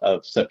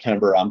of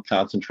September, I'm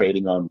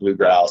concentrating on blue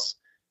grouse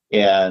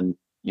and,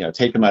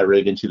 taking my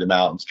rig into the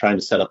mountains, trying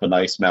to set up a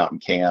nice mountain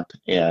camp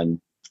and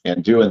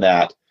doing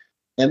that.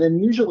 And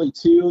then usually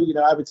too,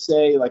 I would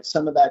say like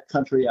some of that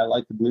country I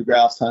like the blue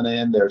grouse hunt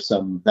in. There's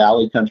some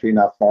valley country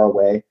not far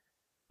away,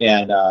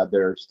 and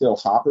there are still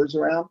hoppers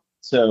around.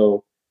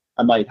 So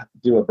I might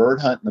do a bird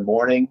hunt in the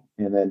morning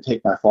and then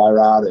take my fly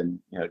rod and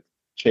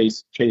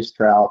chase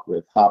trout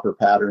with hopper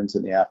patterns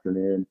in the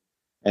afternoon.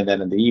 And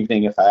then in the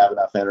evening, if I have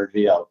enough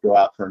energy, I'll go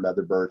out for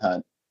another bird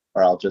hunt,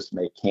 or I'll just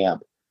make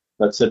camp.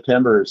 But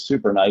September is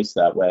super nice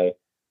that way.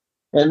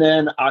 And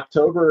then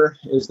October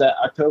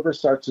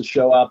starts to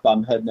show up.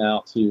 I'm heading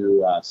out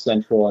to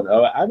Central, and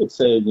I would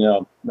say,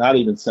 not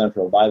even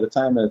Central. By the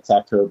time it's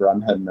October,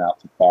 I'm heading out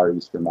to far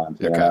eastern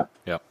Montana. Okay.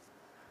 Yep.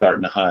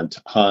 Starting to hunt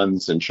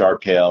huns and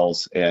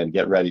sharp-tails and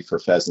get ready for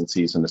pheasant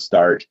season to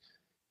start.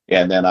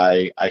 And then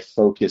I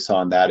focus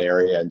on that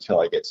area until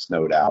I get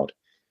snowed out.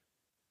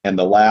 And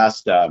the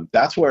last,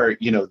 that's where,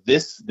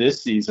 this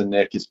season,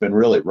 Nick, has been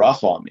really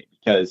rough on me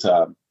because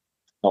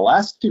the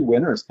last 2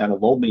 winters kind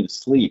of lulled me to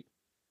sleep.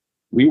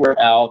 We were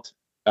out,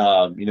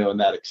 in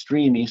that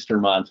extreme eastern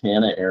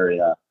Montana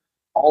area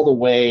all the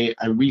way,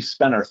 and we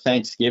spent our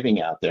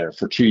Thanksgiving out there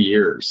for 2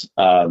 years.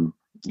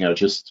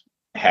 Just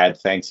had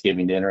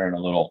Thanksgiving dinner in a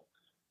little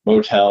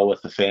motel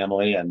with the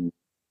family and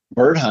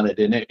bird hunted,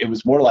 and it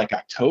was more like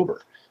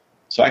October.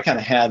 So I kind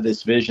of had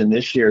this vision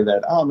this year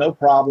that, oh, no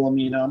problem,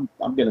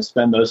 I'm going to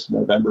spend most of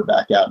November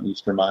back out in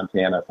eastern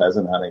Montana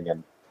pheasant hunting,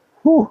 and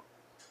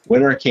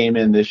winter came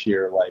in this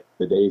year like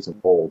the days of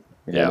old,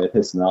 and It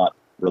has not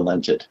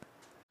relented.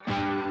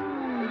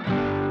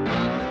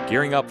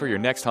 Gearing up for your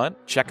next hunt?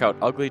 Check out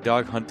Ugly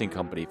Dog Hunting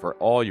Company for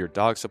all your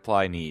dog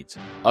supply needs.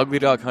 Ugly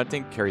Dog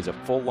Hunting carries a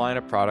full line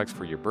of products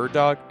for your bird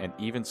dog and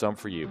even some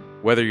for you.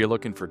 Whether you're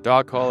looking for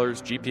dog collars,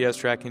 GPS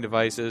tracking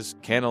devices,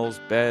 kennels,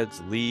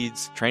 beds,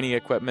 leads, training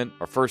equipment,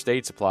 or first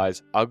aid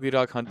supplies, Ugly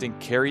Dog Hunting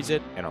carries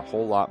it and a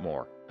whole lot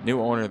more. New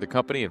owner of the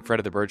company and friend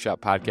of the Birdshot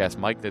podcast,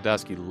 Mike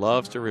Nadusky,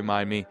 loves to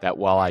remind me that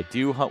while I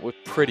do hunt with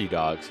pretty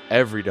dogs,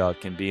 every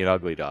dog can be an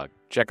ugly dog.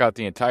 Check out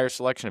the entire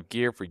selection of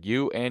gear for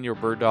you and your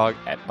bird dog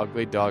at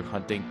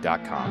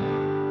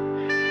uglydoghunting.com.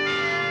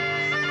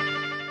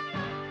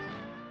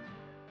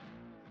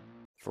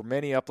 For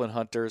many upland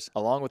hunters,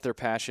 along with their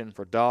passion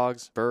for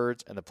dogs,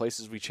 birds, and the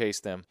places we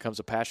chase them, comes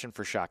a passion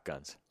for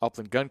shotguns.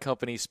 Upland Gun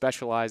Company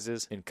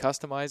specializes in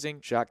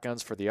customizing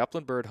shotguns for the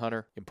upland bird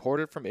hunter,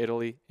 imported from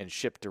Italy and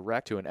shipped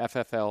direct to an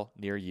FFL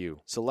near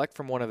you. Select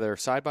from one of their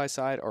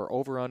side-by-side or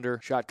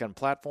over-under shotgun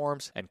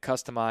platforms and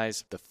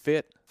customize the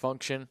fit,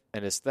 function,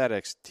 and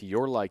aesthetics to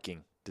your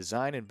liking.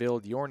 Design and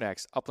build your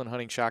next upland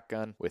hunting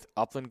shotgun with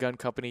Upland Gun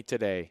Company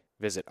today.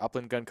 Visit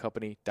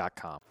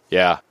uplandguncompany.com.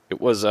 Yeah, it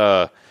was,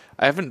 I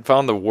haven't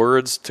found the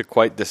words to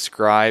quite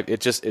describe.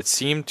 It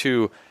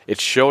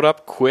showed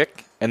up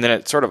quick, and then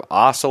it sort of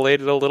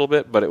oscillated a little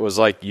bit, but it was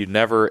like it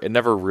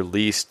never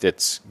released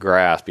its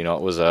grasp. It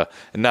was and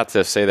not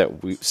to say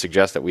that we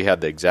suggest that we had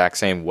the exact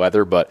same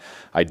weather, but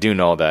I do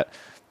know that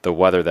the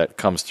weather that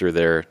comes through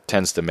there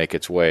tends to make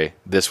its way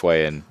this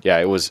way. And yeah,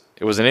 it was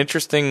an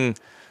interesting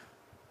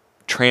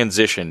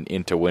transition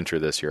into winter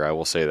this year, I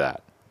will say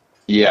that.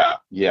 Yeah,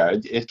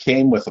 it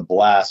came with a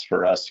blast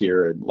for us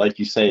here. And like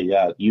you say,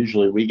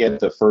 usually we get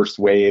the first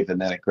wave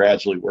and then it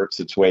gradually works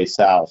its way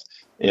south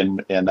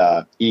and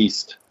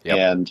east. Yep.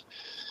 And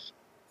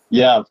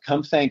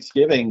come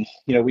Thanksgiving,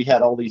 we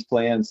had all these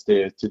plans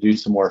to do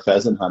some more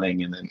pheasant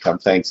hunting. And then come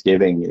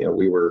Thanksgiving,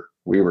 we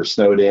were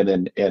snowed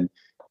in and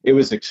it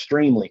was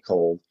extremely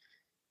cold.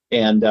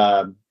 And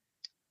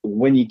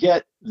when you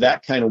get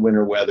that kind of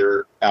winter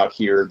weather out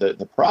here,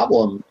 the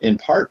problem in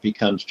part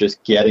becomes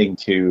just getting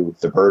to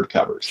the bird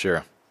covers.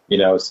 Sure.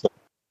 So,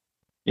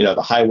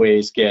 the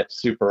highways get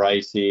super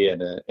icy,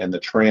 and the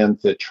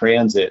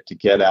transit to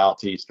get out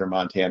to eastern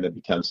Montana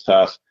becomes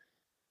tough.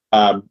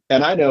 And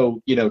I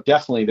know,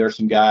 definitely there's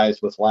some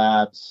guys with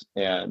labs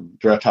and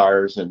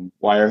Drettars and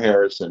wire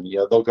hairs, and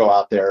they'll go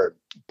out there and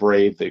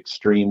brave the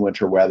extreme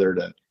winter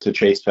weather to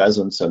chase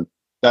pheasants, and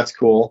that's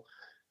cool.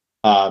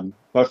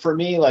 But for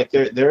me, like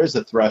there is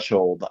a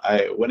threshold.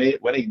 When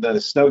the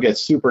snow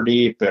gets super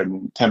deep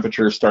and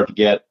temperatures start to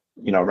get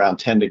around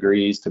 10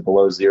 degrees to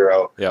below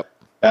zero. Yep.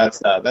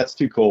 That's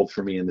too cold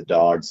for me and the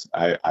dogs.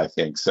 I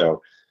think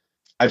so.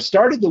 I've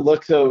started to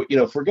look though.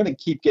 If we're going to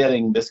keep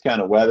getting this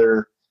kind of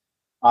weather,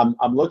 I'm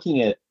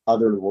looking at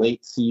other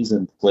late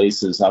season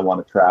places I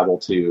want to travel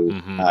to.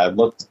 Mm-hmm. I've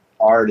looked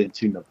hard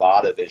into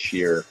Nevada this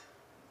year,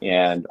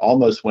 and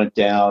almost went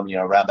down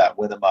around that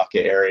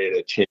Winnemucca area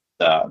to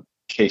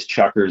chase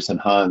chukars and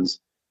huns.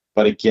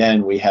 But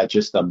again, we had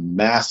just a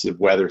massive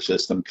weather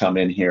system come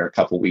in here a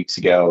couple weeks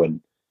ago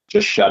and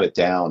just shut it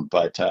down.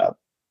 But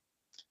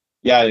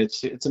yeah,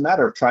 it's a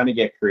matter of trying to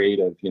get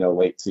creative,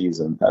 late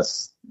season.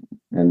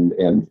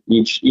 And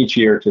each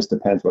year it just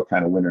depends what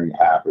kind of winter you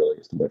have, really,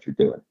 as to what you're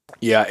doing.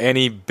 Yeah,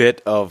 any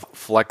bit of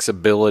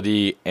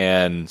flexibility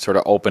and sort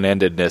of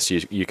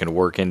open-endedness you can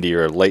work into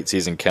your late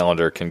season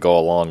calendar can go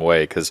a long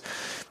way, because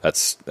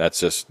that's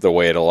just the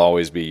way it'll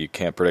always be. You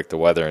can't predict the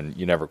weather, and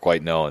you never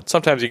quite know. And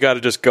sometimes you got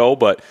to just go,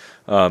 but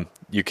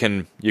you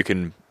can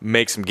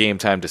make some game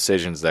time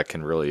decisions that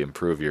can really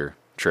improve your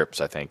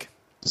trips, I think.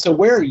 So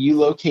where are you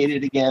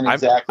located again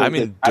exactly? I'm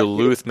in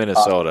Duluth,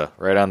 Minnesota,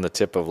 right on the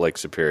tip of Lake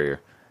Superior.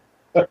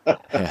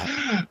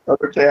 Yeah.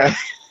 Okay.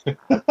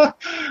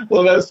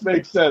 Well, this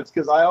makes sense,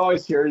 because I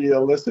always hear you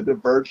listen to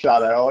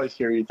Birdshot. I always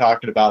hear you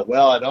talking about,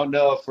 well, I don't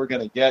know if we're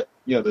going to get,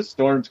 the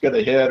storm's going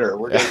to hit, or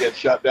we're going to get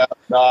shut down or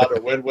not,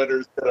 or when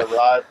winter's going to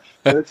arrive.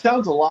 And it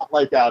sounds a lot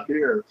like out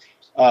here.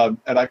 And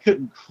I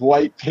couldn't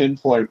quite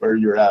pinpoint where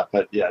you're at,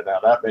 but yeah, now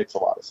that makes a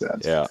lot of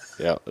sense.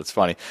 Yeah, that's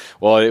funny.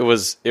 Well, it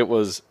was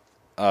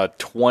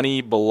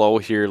 20 below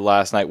here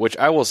last night, which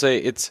I will say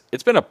it's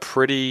been a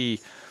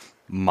pretty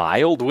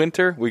mild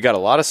winter. We got a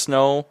lot of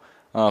snow,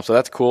 so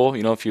that's cool.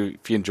 If you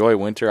enjoy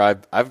winter,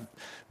 I've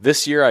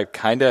this year I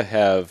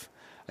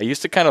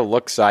used to kind of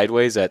look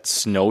sideways at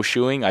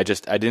snowshoeing. I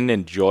didn't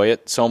enjoy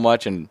it so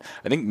much, and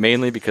I think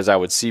mainly because I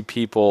would see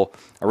people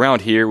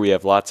around here. We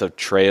have lots of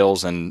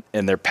trails, and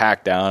they're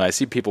packed down. I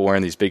see people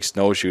wearing these big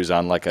snowshoes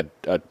on like a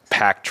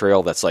packed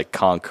trail that's like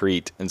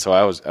concrete, and so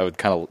I would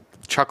kind of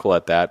chuckle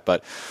at that.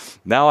 But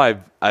now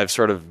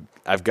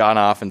I've gone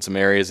off in some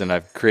areas, and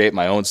I've created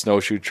my own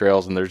snowshoe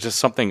trails, and there's just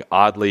something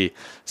oddly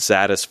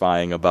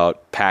satisfying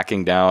about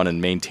packing down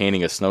and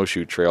maintaining a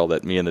snowshoe trail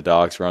that me and the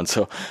dogs run.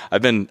 So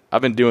I've been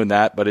doing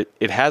that, but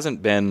it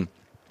hasn't been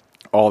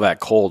all that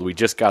cold. We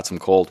just got some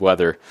cold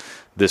weather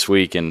this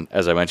week, and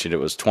as I mentioned, it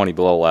was 20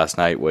 below last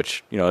night,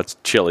 which it's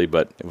chilly,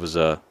 but it was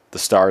the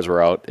stars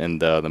were out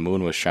and the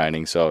moon was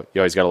shining. So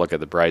you always got to look at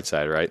the bright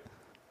side, right?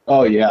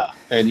 Oh yeah,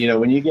 and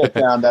when you get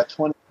down that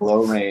 20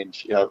 below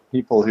range,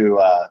 people who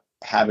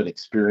haven't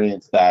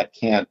experienced that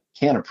can't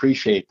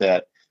appreciate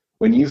that.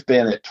 When you've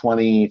been at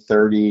 20,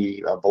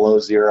 30 below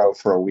zero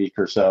for a week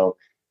or so,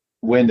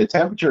 when the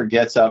temperature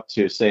gets up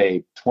to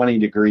say 20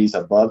 degrees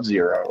above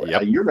zero,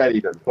 yep, you're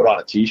ready to put on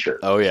a t-shirt.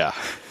 Oh yeah.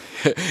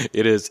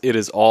 It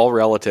is all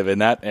relative.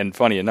 And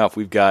funny enough,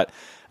 we've got,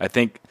 I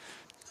think,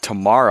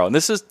 tomorrow, and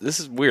this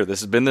is weird. This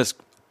has been this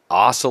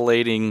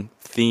oscillating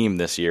theme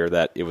this year,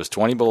 that it was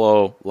 20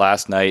 below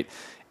last night,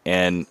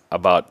 and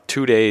about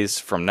 2 days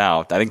from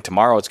now, I think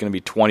tomorrow it's going to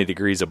be 20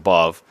 degrees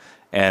above,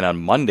 and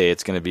on Monday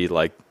it's going to be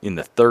like in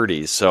the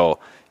 30s. So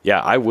yeah,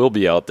 I will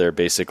be out there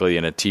basically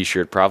in a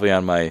t-shirt, probably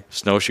on my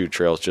snowshoe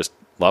trails, just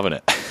loving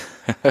it.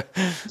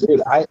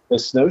 Dude, the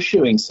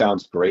snowshoeing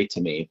sounds great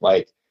to me.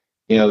 Like,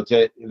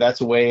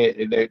 that's a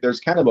way. There's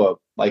kind of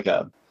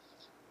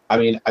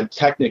I'm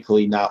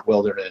technically not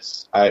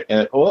wilderness.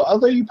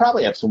 Although you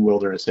probably have some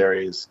wilderness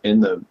areas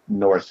in the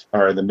north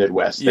or the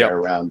Midwest there, yep,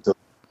 around,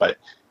 but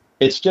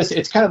it's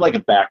kind of like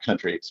a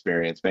backcountry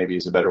experience, maybe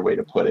is a better way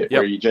to put it,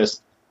 yep, where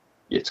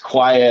it's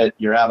quiet,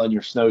 you're out on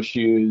your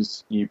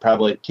snowshoes.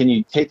 Can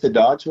you take the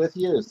dogs with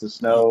you? Is the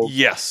snow?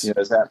 Yes.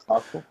 Is that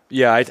possible?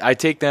 Yeah, I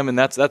take them, and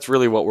that's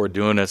really what we're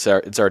doing. It's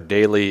our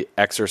daily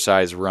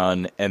exercise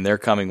run, and they're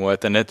coming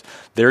with, and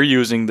they're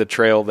using the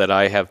trail that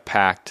I have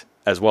packed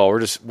as well.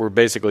 We're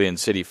basically in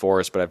city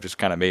forest, but I've just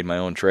kind of made my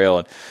own trail,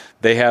 and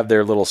they have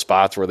their little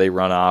spots where they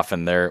run off,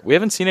 and we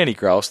haven't seen any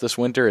grouse this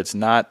winter. It's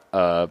not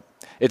a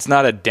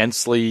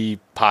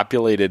densely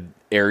populated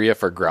area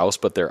for grouse,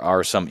 but there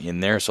are some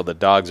in there, so the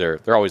dogs they're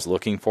always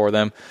looking for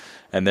them,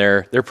 and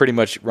they're pretty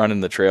much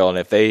running the trail. And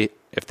if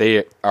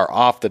they are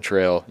off the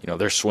trail,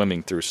 they're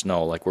swimming through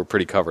snow. Like, we're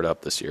pretty covered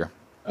up this year.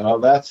 Oh,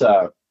 that's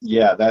the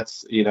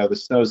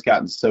snow's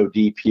gotten so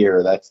deep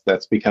here.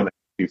 That's become an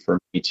issue for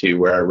me too,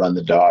 where I run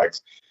the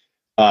dogs.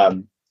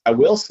 I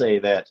will say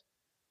that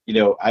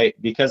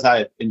because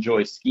I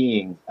enjoy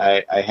skiing,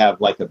 I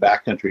have like a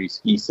backcountry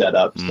ski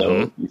setup.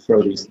 So you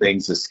throw these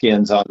things, the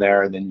skins on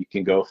there, and then you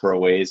can go for a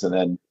ways and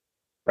then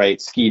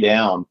ski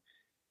down.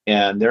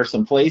 And there are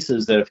some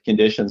places that if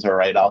conditions are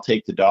right, I'll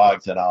take the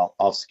dogs and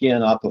I'll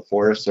skin up a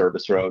Forest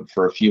Service road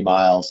for a few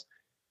miles.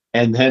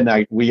 And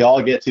then we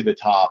all get to the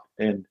top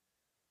and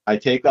I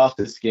take off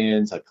the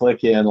skins, I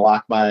click in,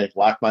 lock my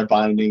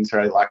bindings,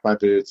 right, lock my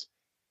boots,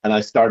 and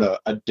I start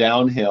a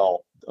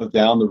downhill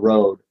down the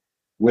road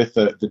with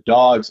the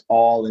dogs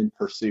all in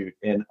pursuit.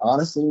 And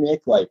honestly,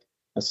 Nick, like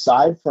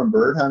aside from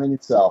bird hunting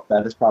itself,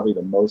 that is probably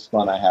the most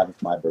fun I have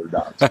with my bird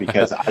dogs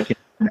because I'm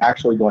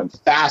actually going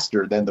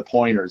faster than the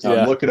pointers.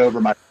 I'm looking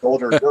over my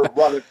shoulder. They're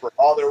running for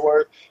all they're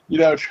worth,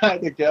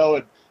 trying to go.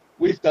 And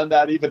we've done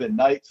that even at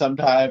night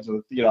sometimes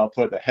with, I'll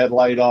put a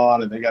headlight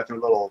on and they got their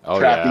little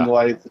tracking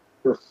lights.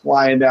 We're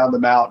flying down the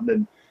mountain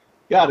and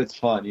God, it's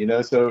fun,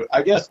 So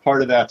I guess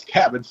part of that's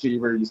cabin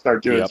fever. You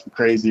start doing some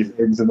crazy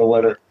things in the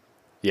winter.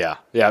 Yeah.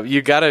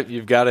 You've got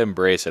to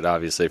embrace it.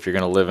 Obviously, if you're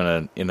going to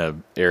live in a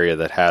area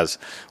that has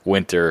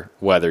winter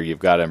weather, you've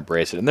got to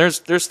embrace it. And there's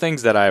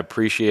things that I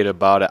appreciate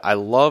about it. I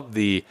love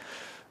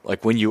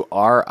like when you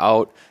are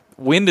out,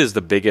 wind is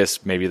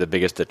maybe the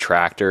biggest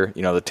detractor.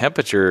 The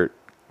temperature,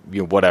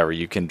 whatever,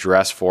 you can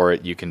dress for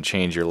it, you can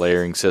change your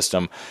layering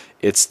system.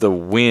 It's the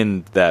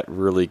wind that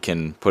really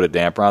can put a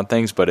damper on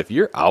things. But if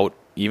you're out,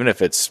 even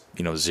if it's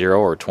 0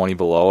 or 20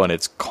 below and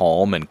it's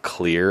calm and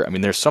clear, I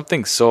mean, there's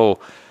something so.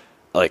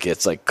 Like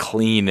it's like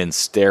clean and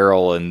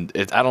sterile, and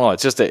I don't know.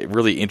 It's just a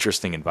really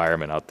interesting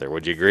environment out there.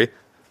 Would you agree?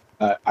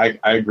 I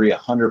agree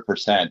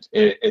 100%.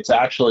 It's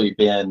actually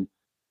been,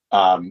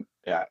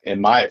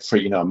 in my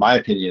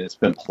opinion, it's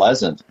been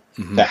pleasant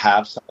to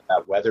have some of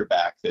that weather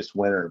back this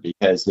winter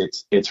because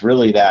it's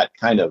really that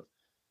kind of,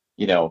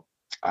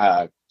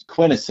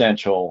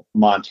 quintessential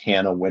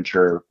Montana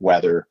winter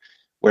weather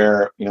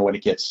where when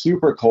it gets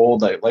super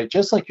cold, like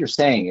just like you're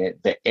saying,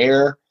 the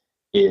air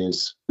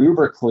is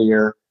uber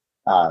clear.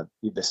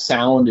 The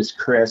sound is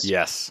crisp.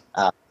 Yes.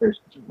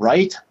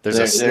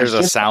 There's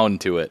a sound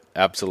to it.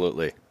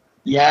 Absolutely.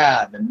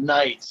 Yeah. The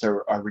nights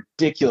are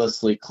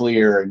ridiculously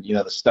clear and,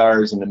 the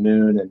stars and the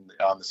moon and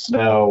on the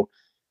snow.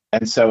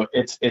 And so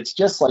it's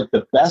just like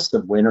the best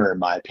of winter, in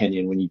my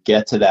opinion, when you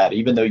get to that,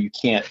 even though you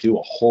can't do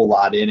a whole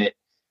lot in it.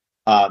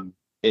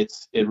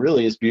 It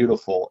really is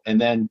beautiful.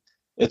 And then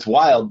it's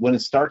wild when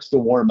it starts to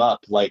warm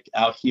up, like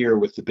out here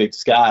with the big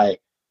sky.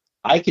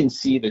 I can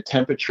see the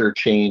temperature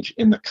change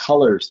in the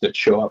colors that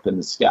show up in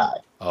the sky.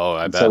 Oh,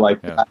 I bet. So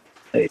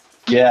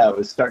it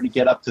was starting to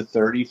get up to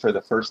 30 for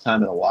the first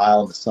time in a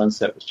while, and the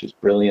sunset was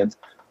just brilliant.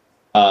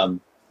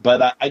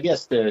 But I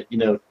guess to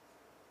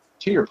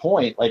your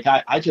point, like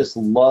I just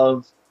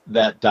love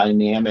that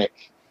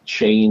dynamic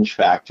change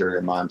factor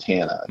in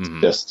Montana. It's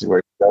just where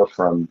you go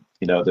from,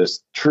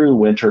 this true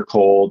winter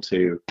cold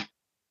to,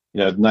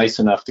 nice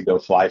enough to go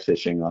fly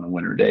fishing on a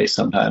winter day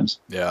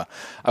sometimes. Yeah.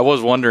 I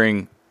was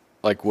wondering,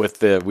 like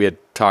we had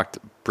talked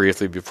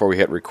briefly before we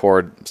hit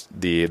record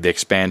the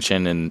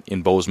expansion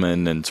in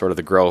Bozeman and sort of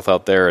the growth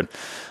out there,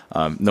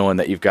 and knowing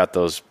that you've got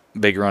those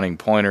big running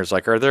pointers.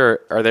 Like, are there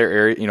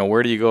areas?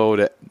 Where do you go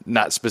to?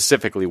 Not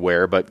specifically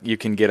where, but you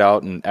can get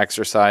out and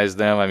exercise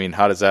them. I mean,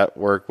 how does that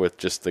work with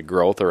just the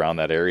growth around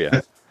that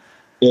area?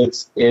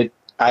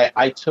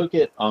 I took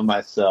it on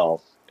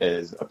myself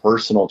as a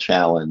personal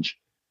challenge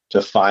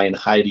to find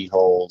hidey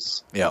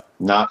holes. Yeah,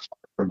 not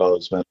from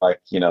Bozeman, like,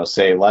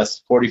 say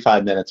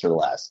 45 minutes or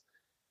less,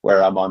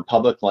 where I'm on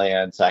public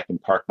lands, I can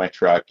park my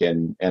truck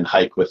and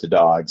hike with the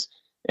dogs.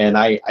 And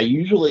I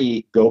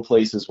usually go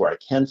places where I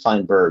can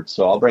find birds,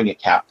 so I'll bring a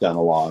cap gun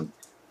along.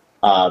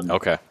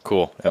 Okay,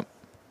 cool. Yep.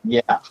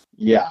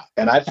 Yeah.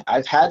 And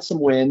I've had some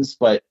wins,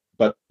 but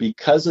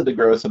because of the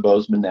growth of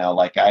Bozeman now,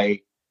 like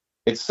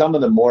it's some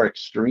of the more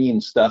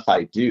extreme stuff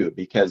I do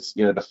because,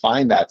 to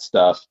find that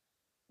stuff,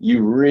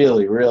 you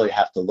really, really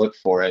have to look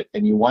for it.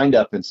 And you wind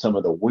up in some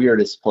of the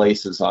weirdest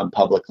places on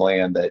public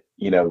land that,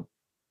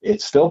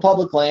 it's still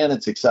public land,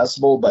 it's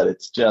accessible, but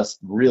it's just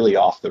really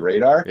off the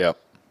radar. Yeah.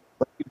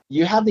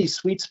 You have these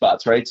sweet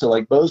spots, right? So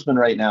like Bozeman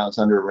right now is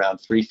under around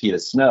 3 feet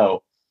of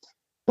snow.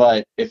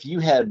 But if you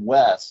head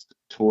west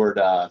toward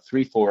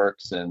Three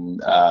Forks and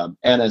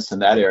Ennis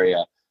and that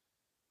area,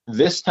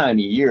 this time of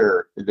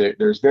year,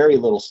 there's very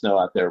little snow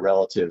out there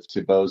relative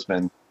to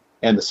Bozeman,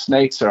 and the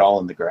snakes are all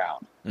in the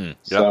ground. Yep.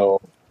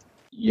 So,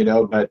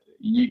 but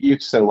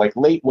so like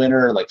late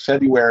winter, like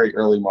February,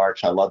 early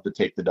March, I love to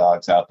take the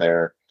dogs out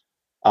there.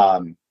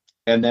 And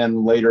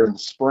then later in the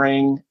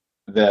spring,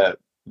 the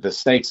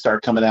snakes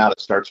start coming out,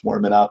 it starts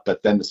warming up,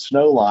 but then the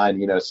snow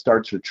line,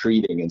 starts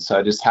retreating. And so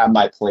I just have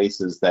my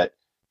places that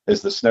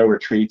as the snow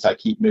retreats, I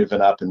keep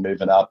moving up.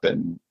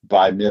 And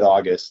by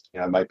mid-August,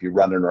 I might be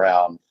running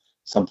around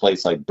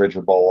someplace like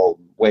Bridger Bowl,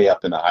 way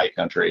up in the high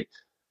country.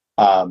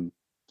 But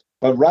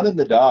running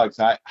the dogs,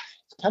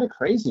 it's kind of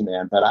crazy,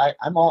 man. But I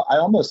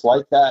almost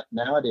like that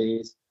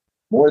nowadays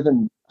more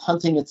than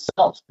hunting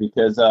itself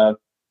because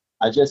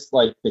I just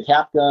like the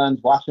cap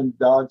guns, watching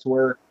the dogs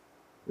work.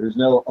 There's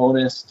no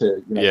onus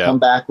to come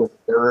back with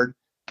a bird.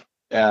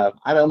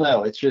 I don't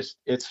know. It's just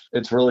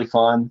it's really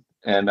fun,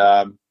 and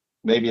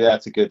maybe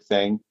that's a good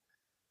thing.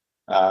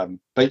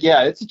 But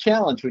yeah, it's a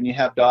challenge when you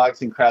have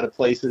dogs in crowded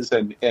places,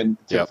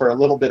 Yep. for a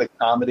little bit of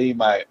comedy,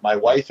 my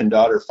wife and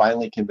daughter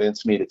finally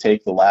convinced me to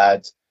take the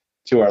lads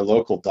to our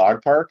local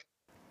dog park,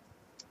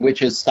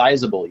 which is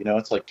sizable. You know,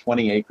 it's like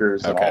 20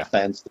 acres and all Okay.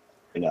 fenced and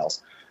everything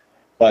else.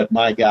 But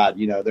my God,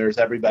 there's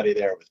everybody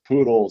there with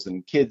poodles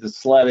and kids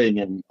sledding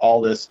and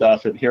all this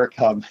stuff. And here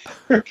come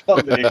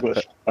the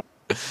English.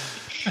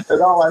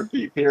 And all I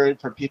keep hearing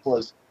from people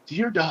is, "Do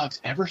your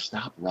dogs ever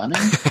stop running?"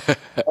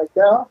 Like,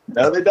 no,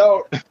 they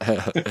don't.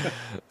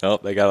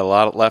 Nope, they got a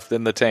lot left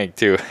in the tank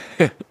too.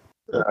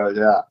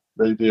 Yeah,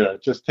 they do.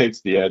 It just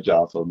takes the edge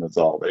off them. That's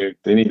all.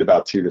 They need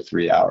about 2 to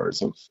 3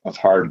 hours of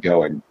hard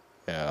going.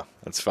 Yeah,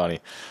 that's funny.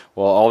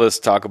 Well, all this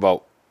talk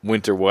about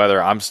winter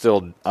weather, I'm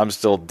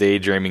still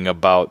daydreaming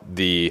about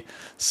the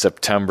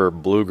September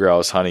blue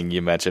grouse hunting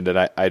you mentioned,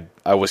 and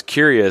I was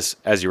curious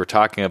as you were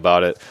talking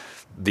about it.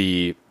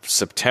 The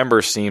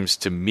September seems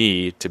to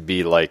me to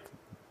be like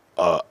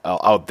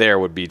out there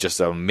would be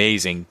just an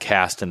amazing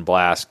cast and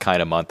blast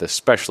kind of month,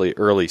 especially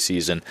early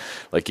season.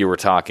 Like you were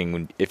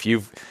talking, if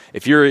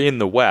you're in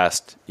the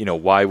West,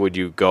 why would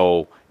you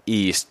go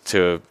east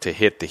to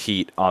hit the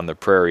heat on the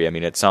prairie? I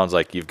mean, it sounds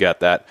like you've got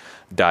that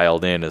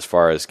dialed in as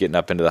far as getting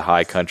up into the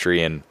high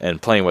country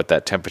and playing with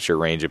that temperature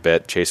range a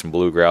bit, chasing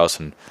blue grouse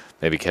and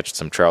maybe catching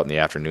some trout in the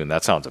afternoon.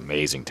 That sounds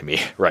amazing to me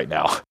right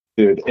now.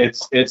 Dude,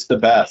 it's the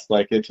best.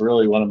 Like, it's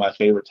really one of my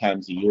favorite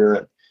times of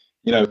year.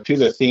 To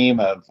the theme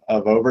of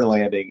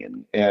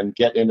overlanding and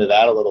get into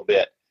that a little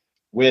bit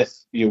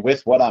with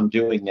what I'm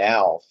doing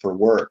now for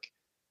work,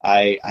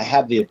 I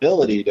have the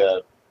ability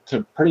to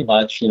pretty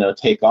much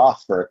take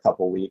off for a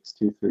couple weeks,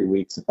 2-3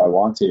 weeks if I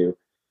want to,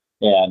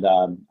 and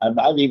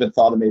I've even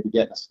thought of maybe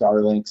getting a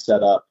Starlink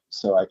set up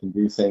so I can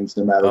do things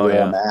no matter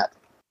where I'm at,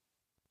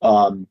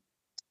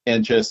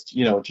 and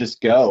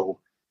just go.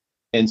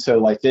 And so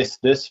like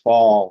this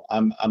fall,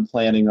 I'm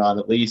planning on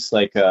at least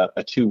like a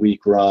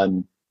 2-week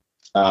run,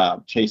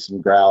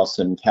 chasing grouse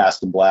and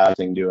cast and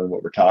blasting, doing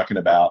what we're talking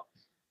about.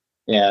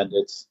 And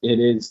it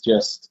is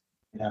just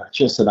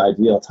just an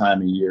ideal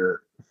time of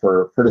year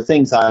for the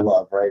things I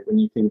love, right? When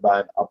you think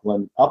about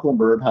upland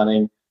bird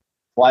hunting,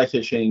 fly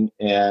fishing,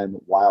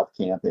 and wild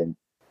camping.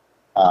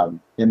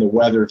 And the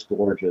weather's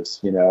gorgeous.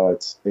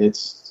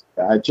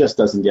 It just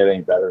doesn't get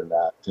any better than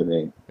that to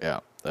me. Yeah,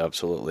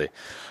 absolutely.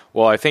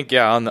 Well, I think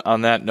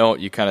on that note,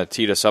 you kind of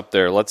teed us up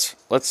there. Let's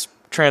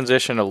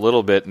transition a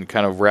little bit and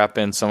kind of wrap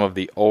in some of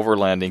the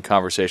overlanding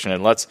conversation.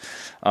 And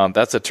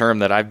that's a term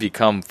that I've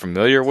become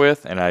familiar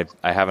with, and I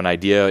have an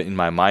idea in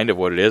my mind of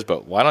what it is.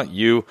 But why don't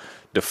you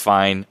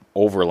define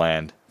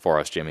overland for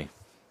us, Jimmy?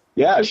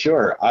 Yeah,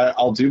 sure.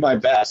 I'll do my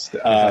best.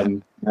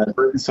 I've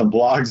written some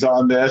blogs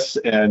on this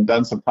and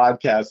done some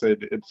podcasts.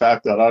 In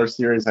fact, on our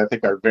series, I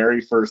think our very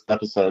first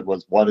episode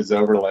was "What is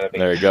Overlanding?"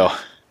 There you go.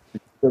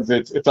 Because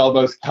it's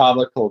almost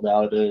comical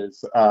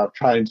nowadays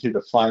trying to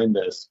define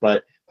this,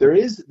 but there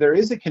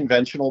is a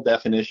conventional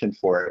definition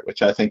for it,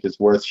 which I think is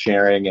worth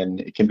sharing, and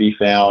it can be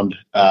found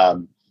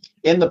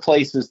in the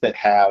places that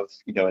have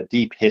a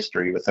deep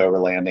history with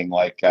overlanding.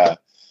 Like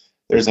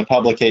there's a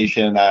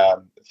publication,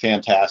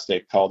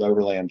 fantastic, called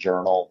Overland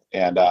Journal,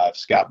 and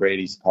Scott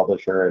Brady's the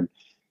publisher, and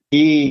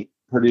he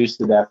produced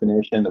the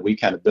definition that we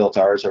kind of built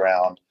ours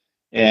around,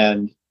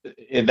 and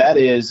that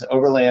is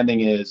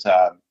overlanding is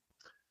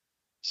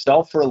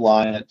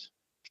self-reliant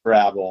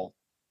travel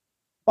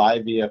by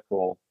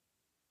vehicle,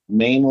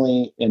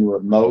 mainly in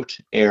remote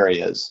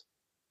areas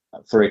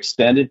for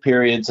extended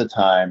periods of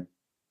time.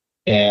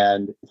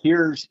 And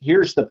here's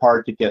the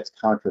part that gets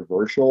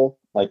controversial,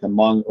 like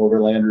among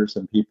overlanders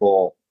and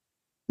people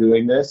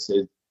doing this,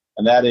 and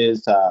that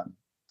is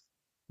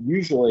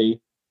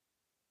usually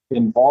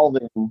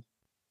involving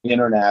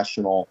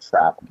international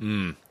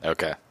travel.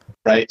 Okay.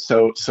 Right.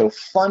 So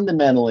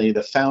fundamentally,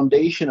 the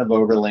foundation of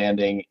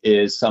overlanding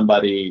is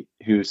somebody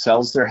who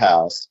sells their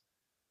house,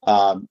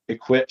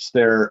 equips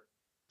their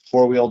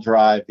four-wheel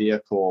drive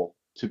vehicle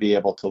to be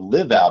able to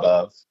live out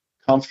of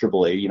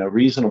comfortably,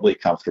 reasonably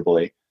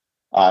comfortably,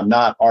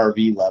 not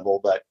RV level,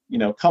 but,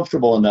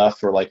 comfortable enough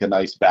for like a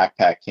nice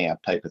backpack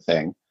camp type of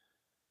thing.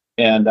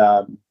 And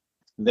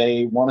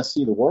they want to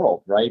see the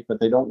world, right? But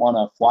they don't want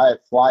to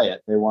fly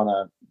it. They want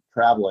to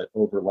travel it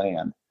over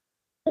land.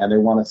 And they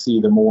want to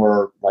see the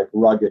more like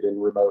rugged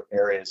and remote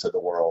areas of the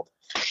world.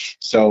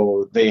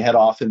 So they head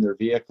off in their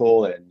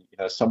vehicle, and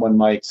someone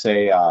might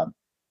say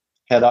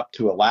head up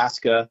to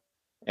Alaska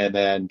and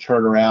then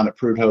turn around at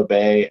Prudhoe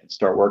Bay and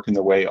start working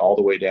their way all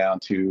the way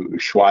down to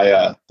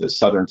Ushuaia, the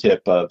southern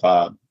tip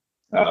of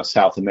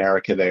South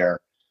America there,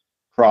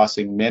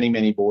 crossing many,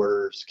 many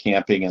borders,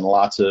 camping in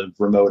lots of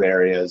remote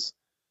areas,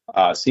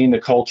 seeing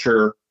the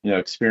culture,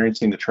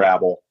 experiencing the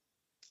travel.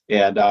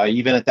 And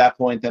even at that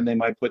point, then they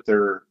might put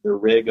their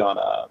rig on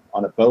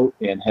a boat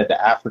and head to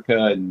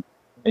Africa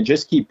and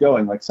just keep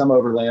going. Like some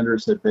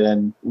overlanders have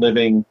been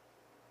living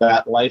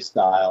that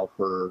lifestyle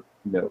for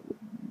a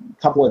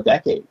couple of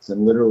decades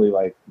and literally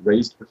like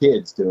raised their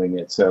kids doing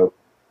it. So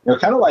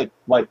kind of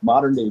like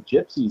modern day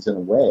gypsies in a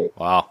way.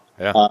 Wow.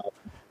 Yeah.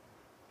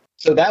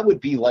 So that would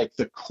be like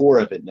the core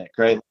of it, Nick,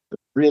 right?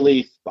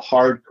 Really the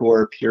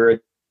hardcore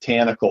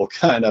puritanical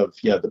kind of,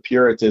 the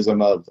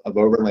puritanism of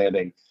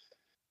overlanding.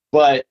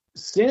 But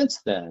since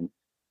then,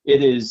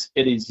 it is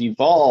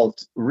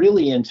evolved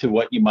really into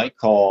what you might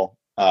call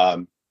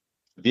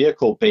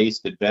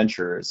vehicle-based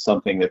adventure, is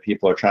something that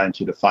people are trying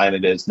to define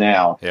it as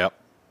now. Yep.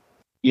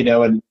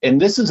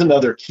 And this is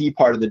another key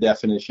part of the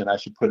definition I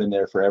should put in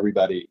there for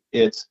everybody.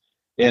 It's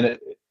in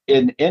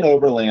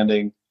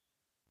overlanding,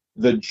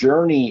 the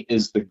journey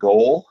is the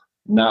goal,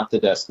 not the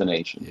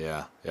destination.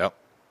 Yeah. Yep.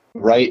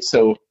 Right.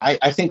 So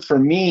I think for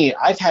me,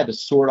 I've had to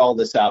sort all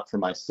this out for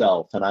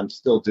myself, and I'm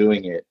still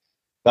doing it.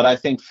 But I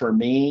think for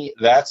me,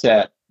 that's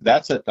at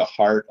the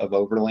heart of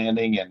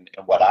overlanding, and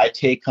what I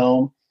take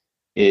home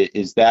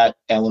is that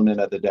element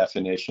of the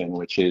definition,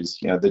 which is,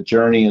 the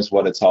journey is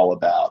what it's all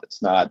about.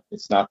 It's not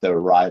the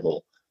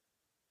arrival.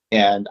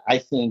 And I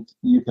think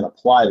you can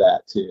apply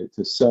that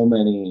to so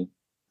many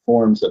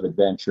forms of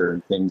adventure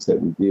and things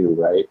that we do,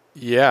 right?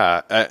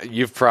 Yeah,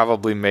 you've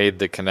probably made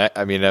the connect.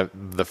 I mean,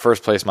 the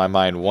first place my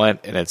mind went,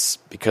 and it's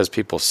because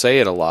people say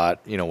it a lot.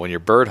 When you're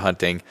bird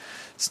hunting,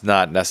 it's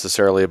not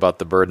necessarily about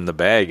the bird in the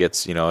bag.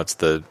 It's it's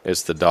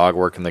the dog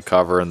working the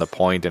cover and the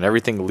point and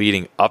everything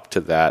leading up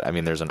to that. I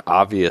mean, there's an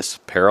obvious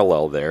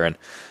parallel there, and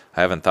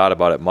I haven't thought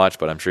about it much,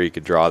 but I'm sure you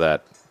could draw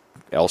that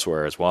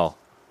elsewhere as well.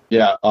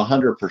 Yeah,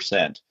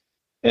 100%.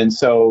 And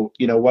so,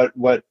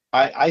 what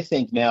I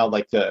think now,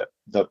 like the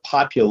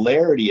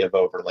popularity of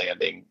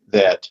overlanding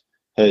that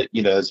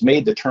has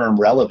made the term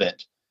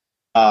relevant,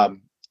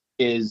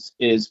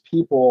 is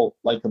people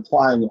like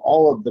applying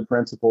all of the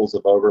principles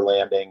of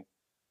overlanding,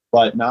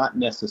 but not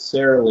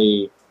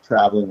necessarily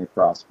traveling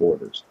across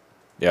borders.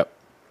 Yep.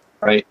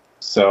 Right.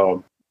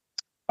 So,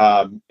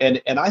 and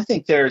I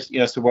think there's,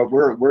 so what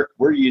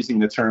we're using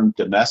the term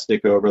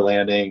domestic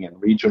overlanding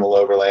and regional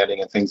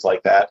overlanding and things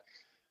like that.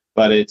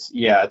 But it's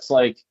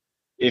like,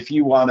 if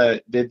you want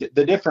to,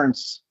 the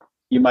difference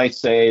you might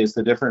say is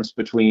the difference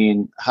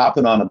between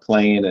hopping on a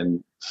plane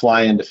and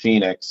flying to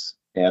Phoenix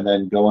and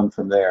then going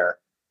from there,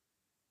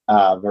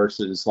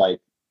 versus like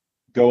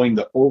going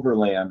the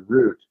overland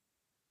route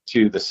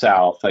to the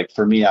south. Like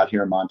for me out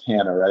here in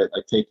Montana, right?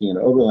 Like taking an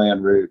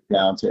overland route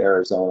down to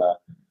Arizona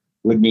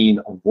would mean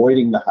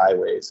avoiding the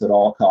highways at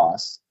all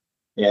costs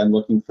and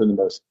looking for the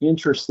most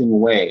interesting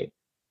way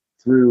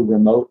through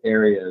remote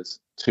areas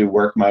to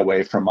work my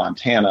way from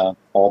Montana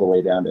all the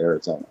way down to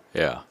Arizona.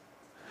 Yeah.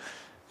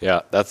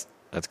 Yeah, that's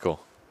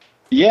cool.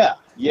 Yeah.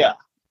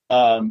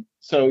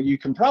 So you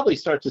can probably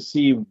start to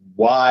see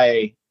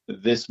why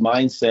this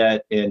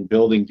mindset in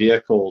building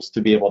vehicles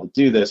to be able to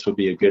do this would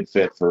be a good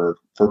fit for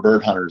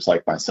bird hunters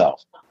like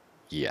myself.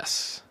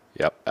 Yes.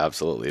 Yep,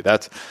 absolutely.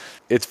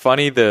 It's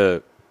funny,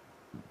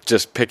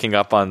 just picking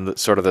up on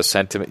sort of the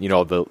sentiment,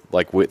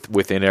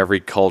 within every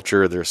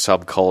culture there's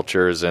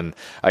subcultures, and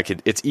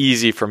it's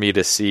easy for me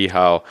to see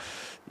how,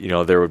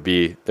 there would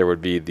be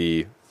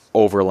the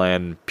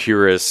overland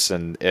purists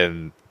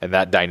and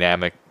that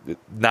dynamic,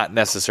 not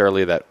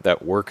necessarily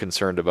that we're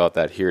concerned about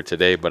that here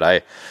today, but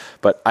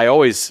I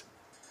always,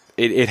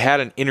 it had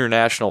an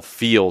international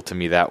feel to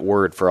me, that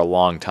word, for a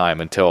long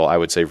time, until I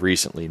would say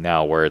recently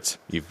now, where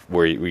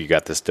you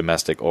got this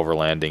domestic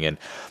overlanding. And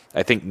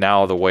I think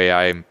now the way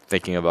I'm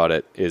thinking about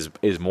it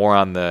is more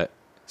on the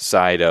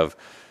side of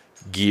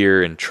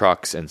gear and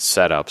trucks and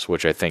setups,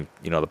 which I think,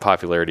 the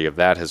popularity of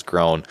that has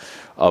grown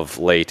of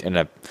late,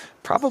 and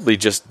probably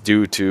just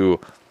due to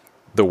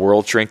the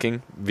world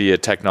shrinking via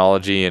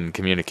technology and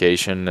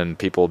communication and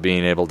people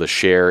being able to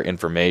share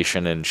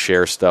information and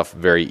share stuff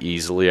very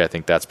easily. I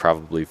think that's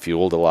probably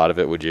fueled a lot of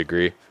it. Would you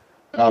agree?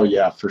 Oh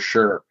yeah, for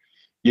sure.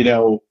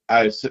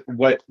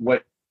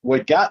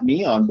 What got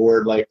me on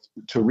board, like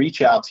to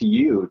reach out to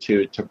you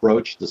to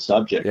broach the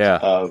subject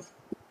of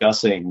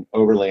discussing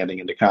overlanding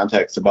in the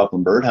context of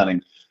upland bird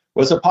hunting,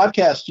 was a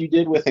podcast you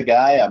did with a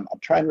guy. I'm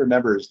trying to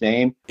remember his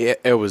name.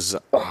 It was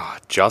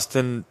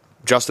Justin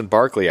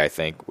Barkley, I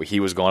think. He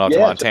was going out to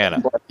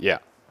Montana. Yeah.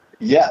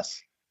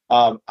 Yes.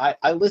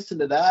 I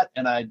listened to that,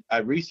 and I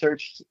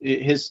researched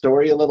his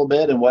story a little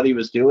bit and what he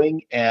was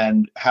doing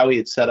and how he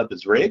had set up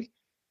his rig.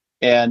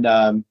 And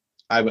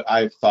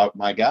I thought,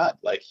 my God,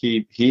 like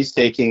he's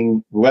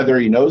taking, whether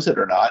he knows it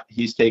or not,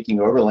 he's taking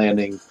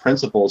overlanding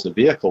principles of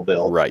vehicle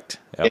build. Right.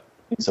 Yep.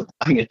 He's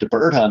applying it to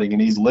bird hunting, and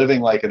he's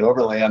living like an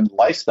overland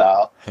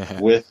lifestyle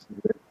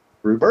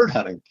through bird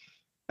hunting.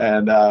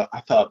 And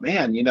I thought,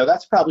 man,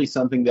 that's probably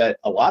something that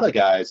a lot of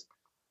guys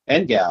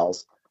and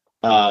gals,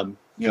 a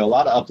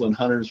lot of upland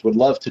hunters would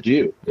love to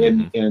do.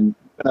 Mm-hmm. And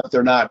if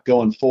they're not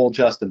going full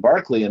Justin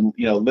Barkley and,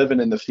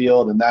 living in the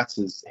field and that's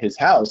his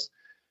house,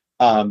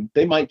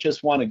 they might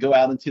just want to go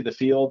out into the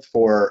field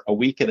for a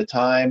week at a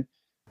time.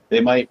 They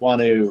might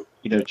want to,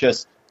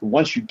 just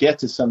once you get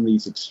to some of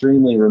these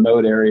extremely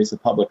remote areas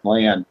of public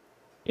land,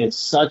 it's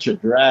such a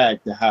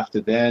drag to have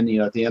to then,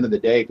 at the end of the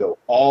day, go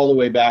all the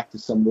way back to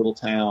some little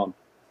town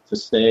to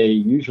stay,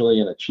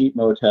 usually in a cheap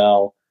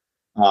motel,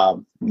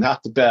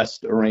 not the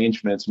best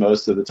arrangements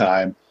most of the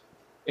time,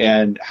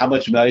 And how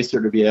much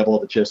nicer to be able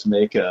to just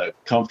make a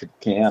comfortable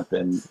camp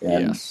and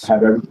Yes.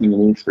 have everything you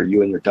need for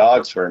you and your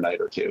dogs for a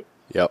night or two.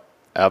 Yep.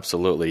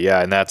 Absolutely.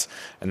 Yeah. And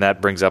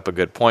that brings up a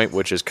good point,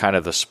 which is kind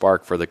of the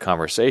spark for the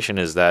conversation,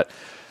 is that,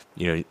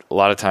 a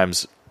lot of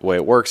times the way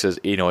it works is,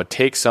 it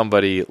takes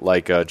somebody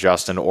like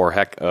Justin or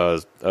heck, an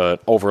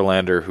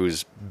overlander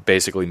who's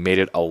basically made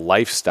it a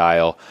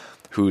lifestyle,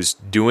 who's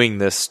doing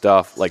this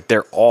stuff, like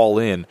they're all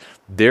in.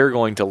 They're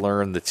going to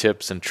learn the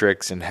tips and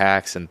tricks and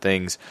hacks and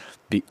things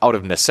out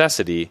of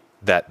necessity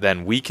that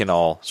then we can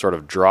all sort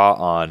of draw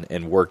on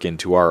and work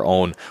into our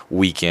own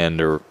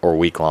weekend or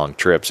week-long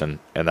trips. And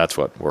that's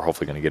what we're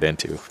hopefully going to get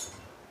into.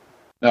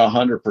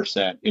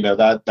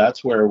 100%.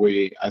 That's where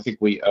I think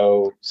we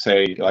owe,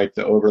 say, like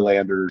the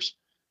overlanders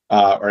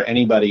or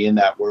anybody in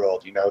that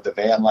world, the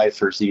van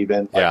lifers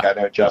even, like I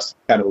know Justin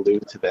kind of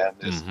alluded to them,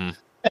 is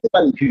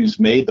anybody who's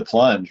made the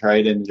plunge,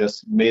 right, and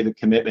just made the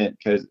commitment,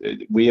 because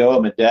we owe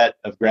them a debt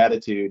of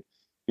gratitude,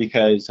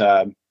 because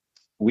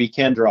we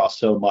can draw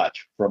so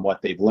much from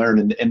what they've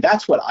learned. And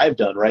that's what I've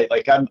done, right?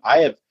 Like I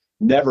have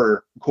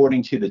never,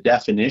 according to the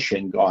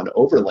definition, gone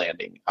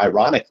overlanding,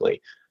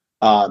 ironically.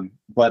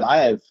 But I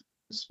have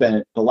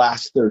spent the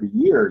last 30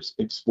 years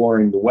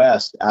exploring the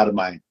West out of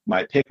my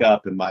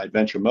pickup and my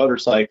adventure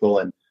motorcycle,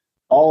 and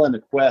all in a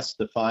quest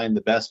to find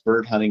the best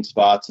bird hunting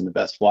spots and the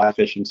best fly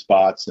fishing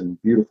spots and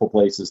beautiful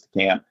places to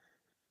camp.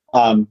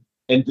 And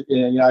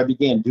I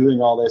began doing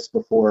all this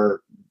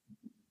before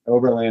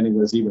overlanding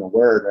was even a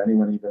word, or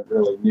anyone even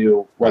really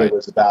knew what it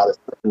was about. It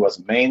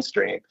wasn't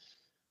mainstream.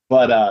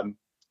 But,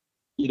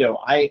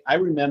 I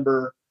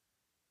remember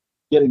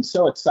getting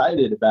so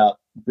excited about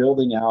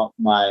building out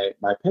my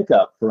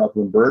pickup for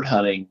upland bird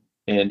hunting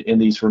and in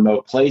these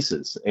remote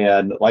places.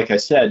 And like I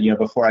said,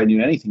 before I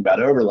knew anything about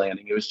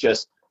overlanding, it was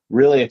just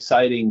really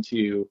exciting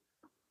to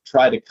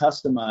try to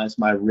customize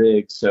my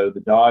rig so the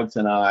dogs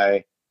and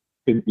I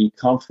could be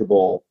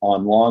comfortable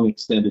on long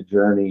extended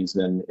journeys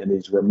in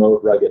these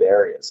remote, rugged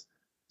areas.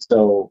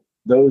 So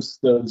those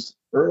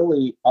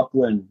early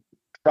upland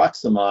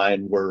trucks of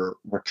mine were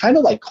kind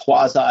of like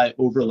quasi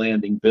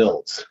overlanding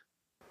builds.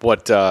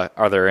 What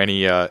are there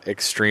any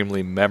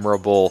extremely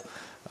memorable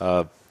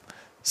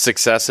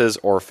successes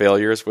or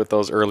failures with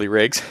those early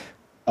rigs?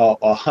 Oh,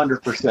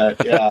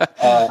 100%.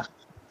 Yeah.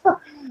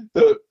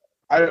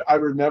 I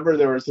remember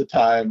there was a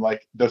time,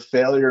 like, the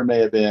failure may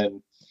have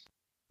been,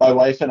 my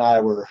wife and I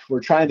were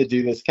trying to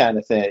do this kind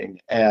of thing,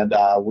 and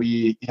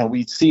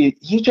we'd see,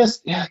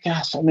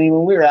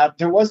 when we were out,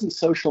 there wasn't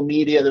social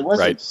media, there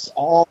wasn't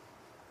all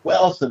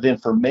wealth of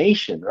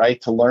information,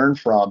 right, to learn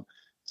from.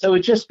 So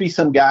it'd just be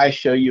some guy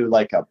show you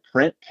like a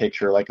print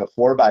picture, like a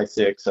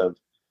 4x6 of,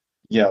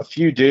 a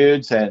few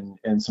dudes and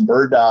some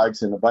bird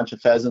dogs and a bunch of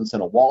pheasants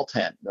in a wall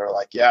tent. They're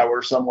like, yeah,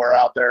 we're somewhere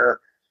out there,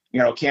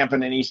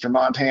 camping in eastern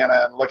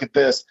Montana, and look at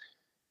this.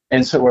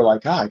 And so we're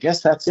like, I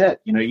guess that's it.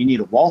 You need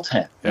a wall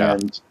tent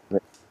and a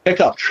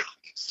pickup truck.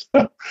 So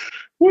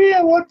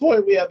at one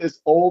point we had this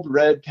old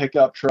red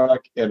pickup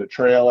truck and a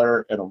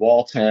trailer and a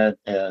wall tent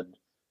and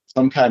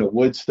some kind of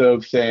wood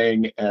stove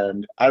thing.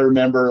 And I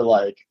remember,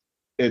 like,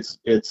 it's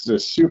a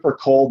super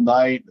cold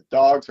night. The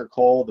dogs are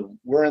cold, and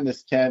we're in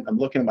this tent. I'm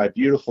looking at my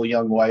beautiful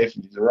young wife,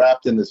 and she's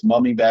wrapped in this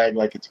mummy bag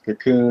like it's a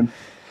cocoon.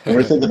 And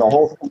we're thinking the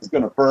whole thing's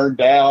going to burn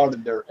down.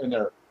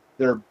 And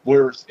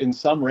we're in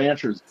some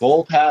rancher's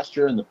bull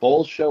pasture, and the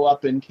bulls show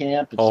up in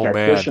camp and start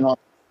pushing on.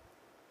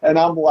 And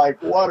I'm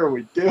like, what are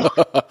we doing?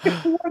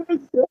 What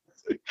is this?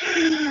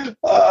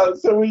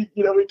 So we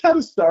kind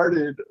of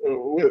started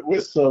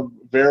with some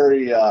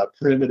very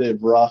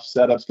primitive, rough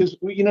setups, because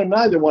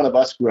neither one of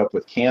us grew up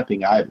with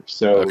camping either.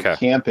 So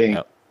camping,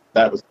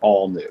 that was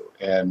all new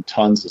and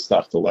tons of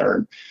stuff to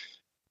learn.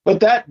 But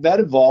that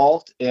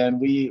evolved, and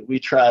we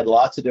tried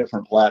lots of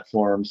different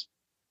platforms.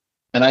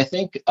 And I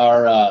think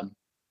our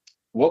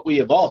what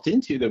we evolved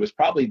into that was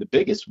probably the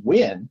biggest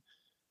win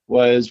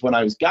was when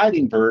I was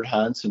guiding bird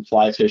hunts and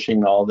fly fishing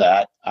and all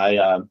that.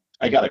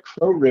 I got a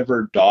Crow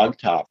River dog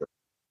topper,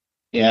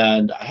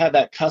 and I had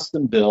that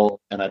custom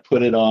built, and I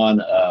put it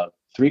on a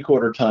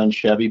 3/4 ton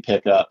Chevy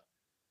pickup.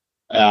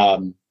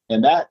 And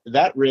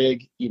that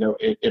rig,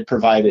 it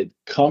provided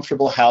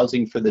comfortable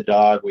housing for the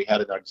dog. We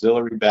had an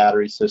auxiliary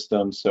battery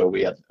system, so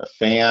we had a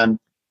fan.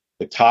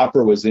 The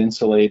topper was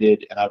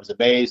insulated, and I was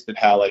amazed at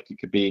how, like, it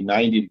could be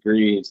 90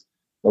 degrees,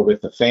 but with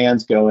the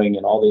fans going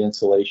and all the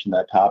insulation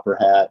that topper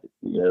had,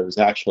 it was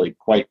actually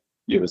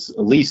it was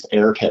at least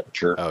air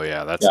temperature. Oh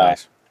yeah, that's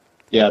nice.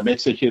 Yeah, it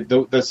makes a huge.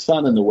 The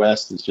sun in the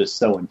West is just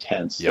so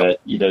intense that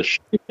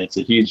it makes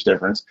a huge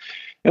difference.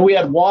 And we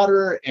had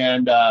water,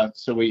 and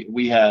so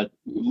we had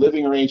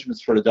living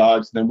arrangements for the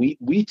dogs. And then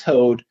we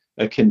towed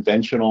a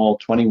conventional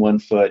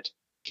 21-foot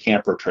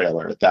camper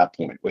trailer at that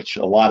point, which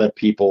a lot of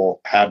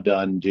people have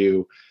done,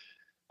 do.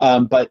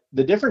 But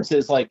the difference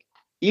is, like,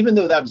 even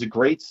though that was a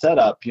great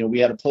setup, we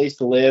had a place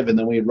to live, and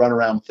then we'd run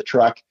around with the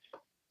truck.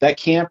 That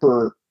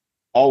camper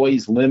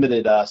always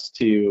limited us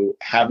to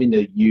having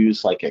to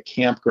use like a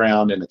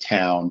campground in a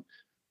town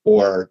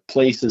or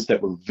places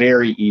that were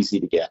very easy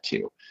to get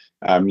to.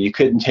 You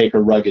couldn't take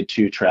a rugged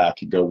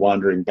 2-track and go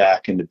wandering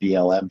back into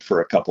BLM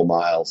for a couple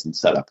miles and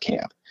set up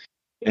camp.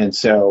 And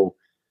so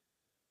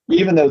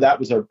even though that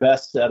was our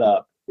best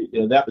setup,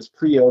 that was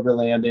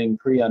pre-overlanding,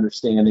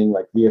 pre-understanding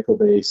like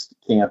vehicle-based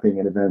camping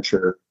and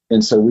adventure.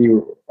 And so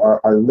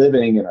our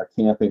living and our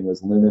camping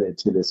was limited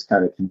to this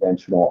kind of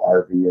conventional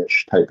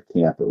RV-ish type of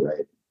camper,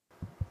 right?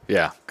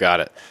 Yeah, got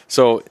it.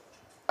 So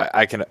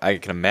I can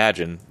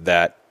imagine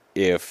that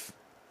if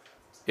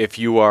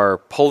you are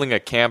pulling a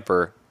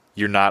camper,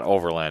 you're not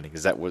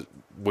overlanding.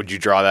 Would you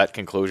draw that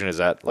conclusion? Is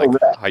that like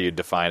how you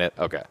define it?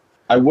 Okay.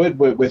 I would,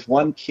 with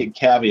one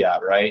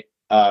caveat, right?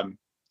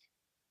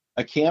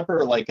 A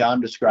camper like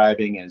I'm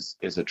describing is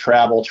a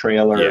travel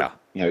trailer. Yeah.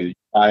 You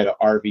buy at an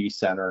RV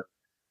center.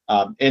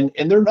 And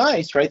they're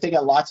nice, right? They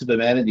got lots of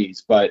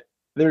amenities, but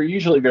they're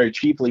usually very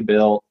cheaply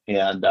built,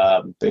 and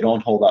they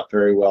don't hold up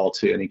very well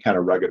to any kind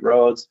of rugged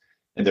roads,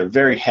 and they're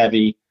very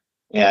heavy.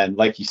 And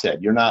like you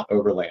said, you're not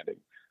overlanding.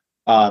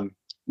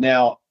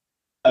 Now,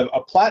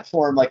 a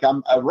platform like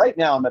right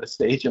now, I'm at a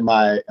stage in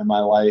my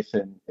life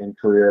and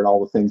career and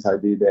all the things I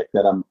do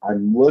that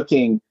I'm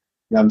looking.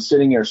 I'm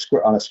sitting here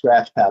on a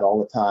scratch pad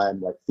all the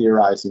time, like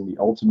theorizing the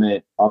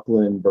ultimate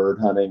upland bird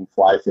hunting,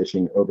 fly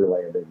fishing,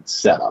 overlanding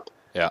setup.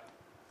 Yeah.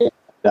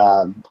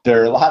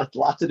 There are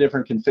lots of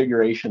different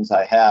configurations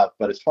I have,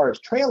 but as far as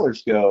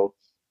trailers go,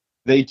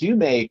 they do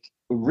make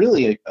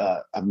really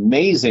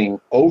amazing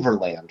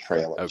overland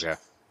trailers. Okay.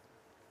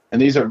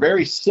 And these are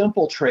very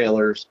simple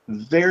trailers,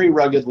 very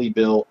ruggedly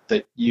built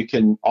that you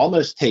can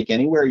almost take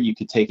anywhere you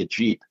could take a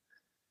Jeep.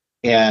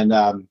 And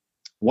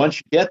once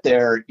you get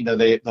there,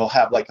 they'll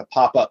have like a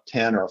pop-up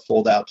tent or a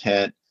fold-out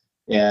tent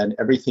and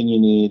everything you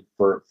need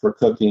for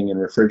cooking and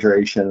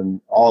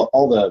refrigeration,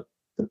 all the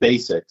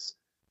basics.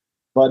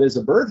 But as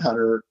a bird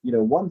hunter,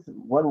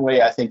 one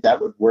way I think that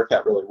would work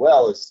out really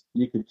well is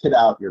you could kit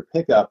out your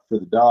pickup for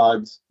the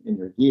dogs and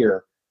your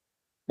gear,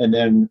 and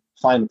then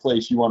find the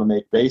place you want to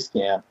make base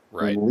camp,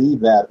 right, and leave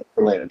that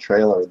overland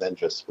trailer, and then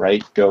just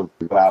go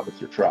out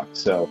with your truck.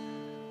 So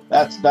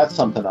that's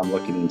something I'm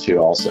looking into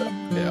also.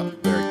 Yeah,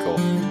 very cool.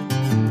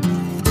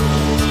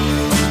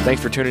 Thanks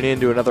for tuning in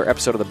to another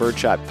episode of the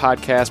Birdshot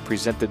Podcast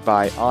presented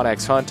by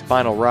onX Hunt,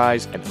 Final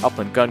Rise, and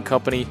Upland Gun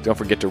Company. Don't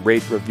forget to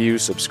rate, review,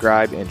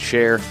 subscribe, and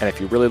share. And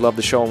if you really love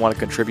the show and want to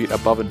contribute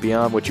above and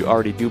beyond what you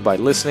already do by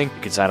listening,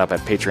 you can sign up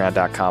at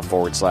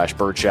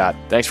patreon.com/birdshot.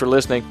 Thanks for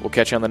listening. We'll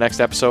catch you on the next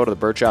episode of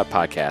the Birdshot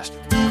Podcast.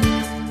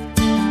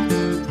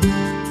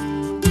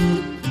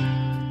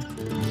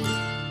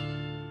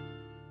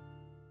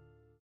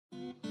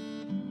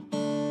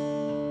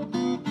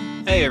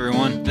 Hey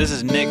everyone, this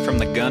is Nick from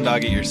the Gun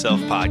Dog It Yourself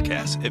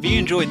podcast. If you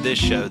enjoyed this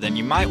show, then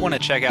you might want to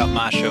check out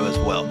my show as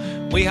well.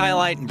 We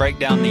highlight and break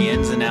down the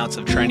ins and outs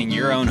of training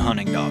your own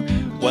hunting dog.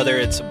 Whether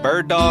it's a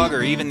bird dog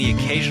or even the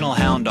occasional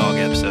hound dog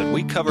episode,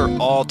 we cover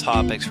all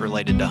topics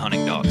related to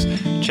hunting dogs.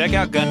 Check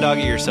out Gun Dog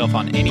It Yourself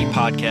on any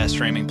podcast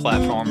streaming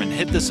platform and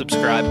hit the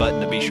subscribe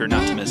button to be sure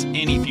not to miss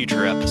any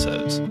future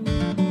episodes.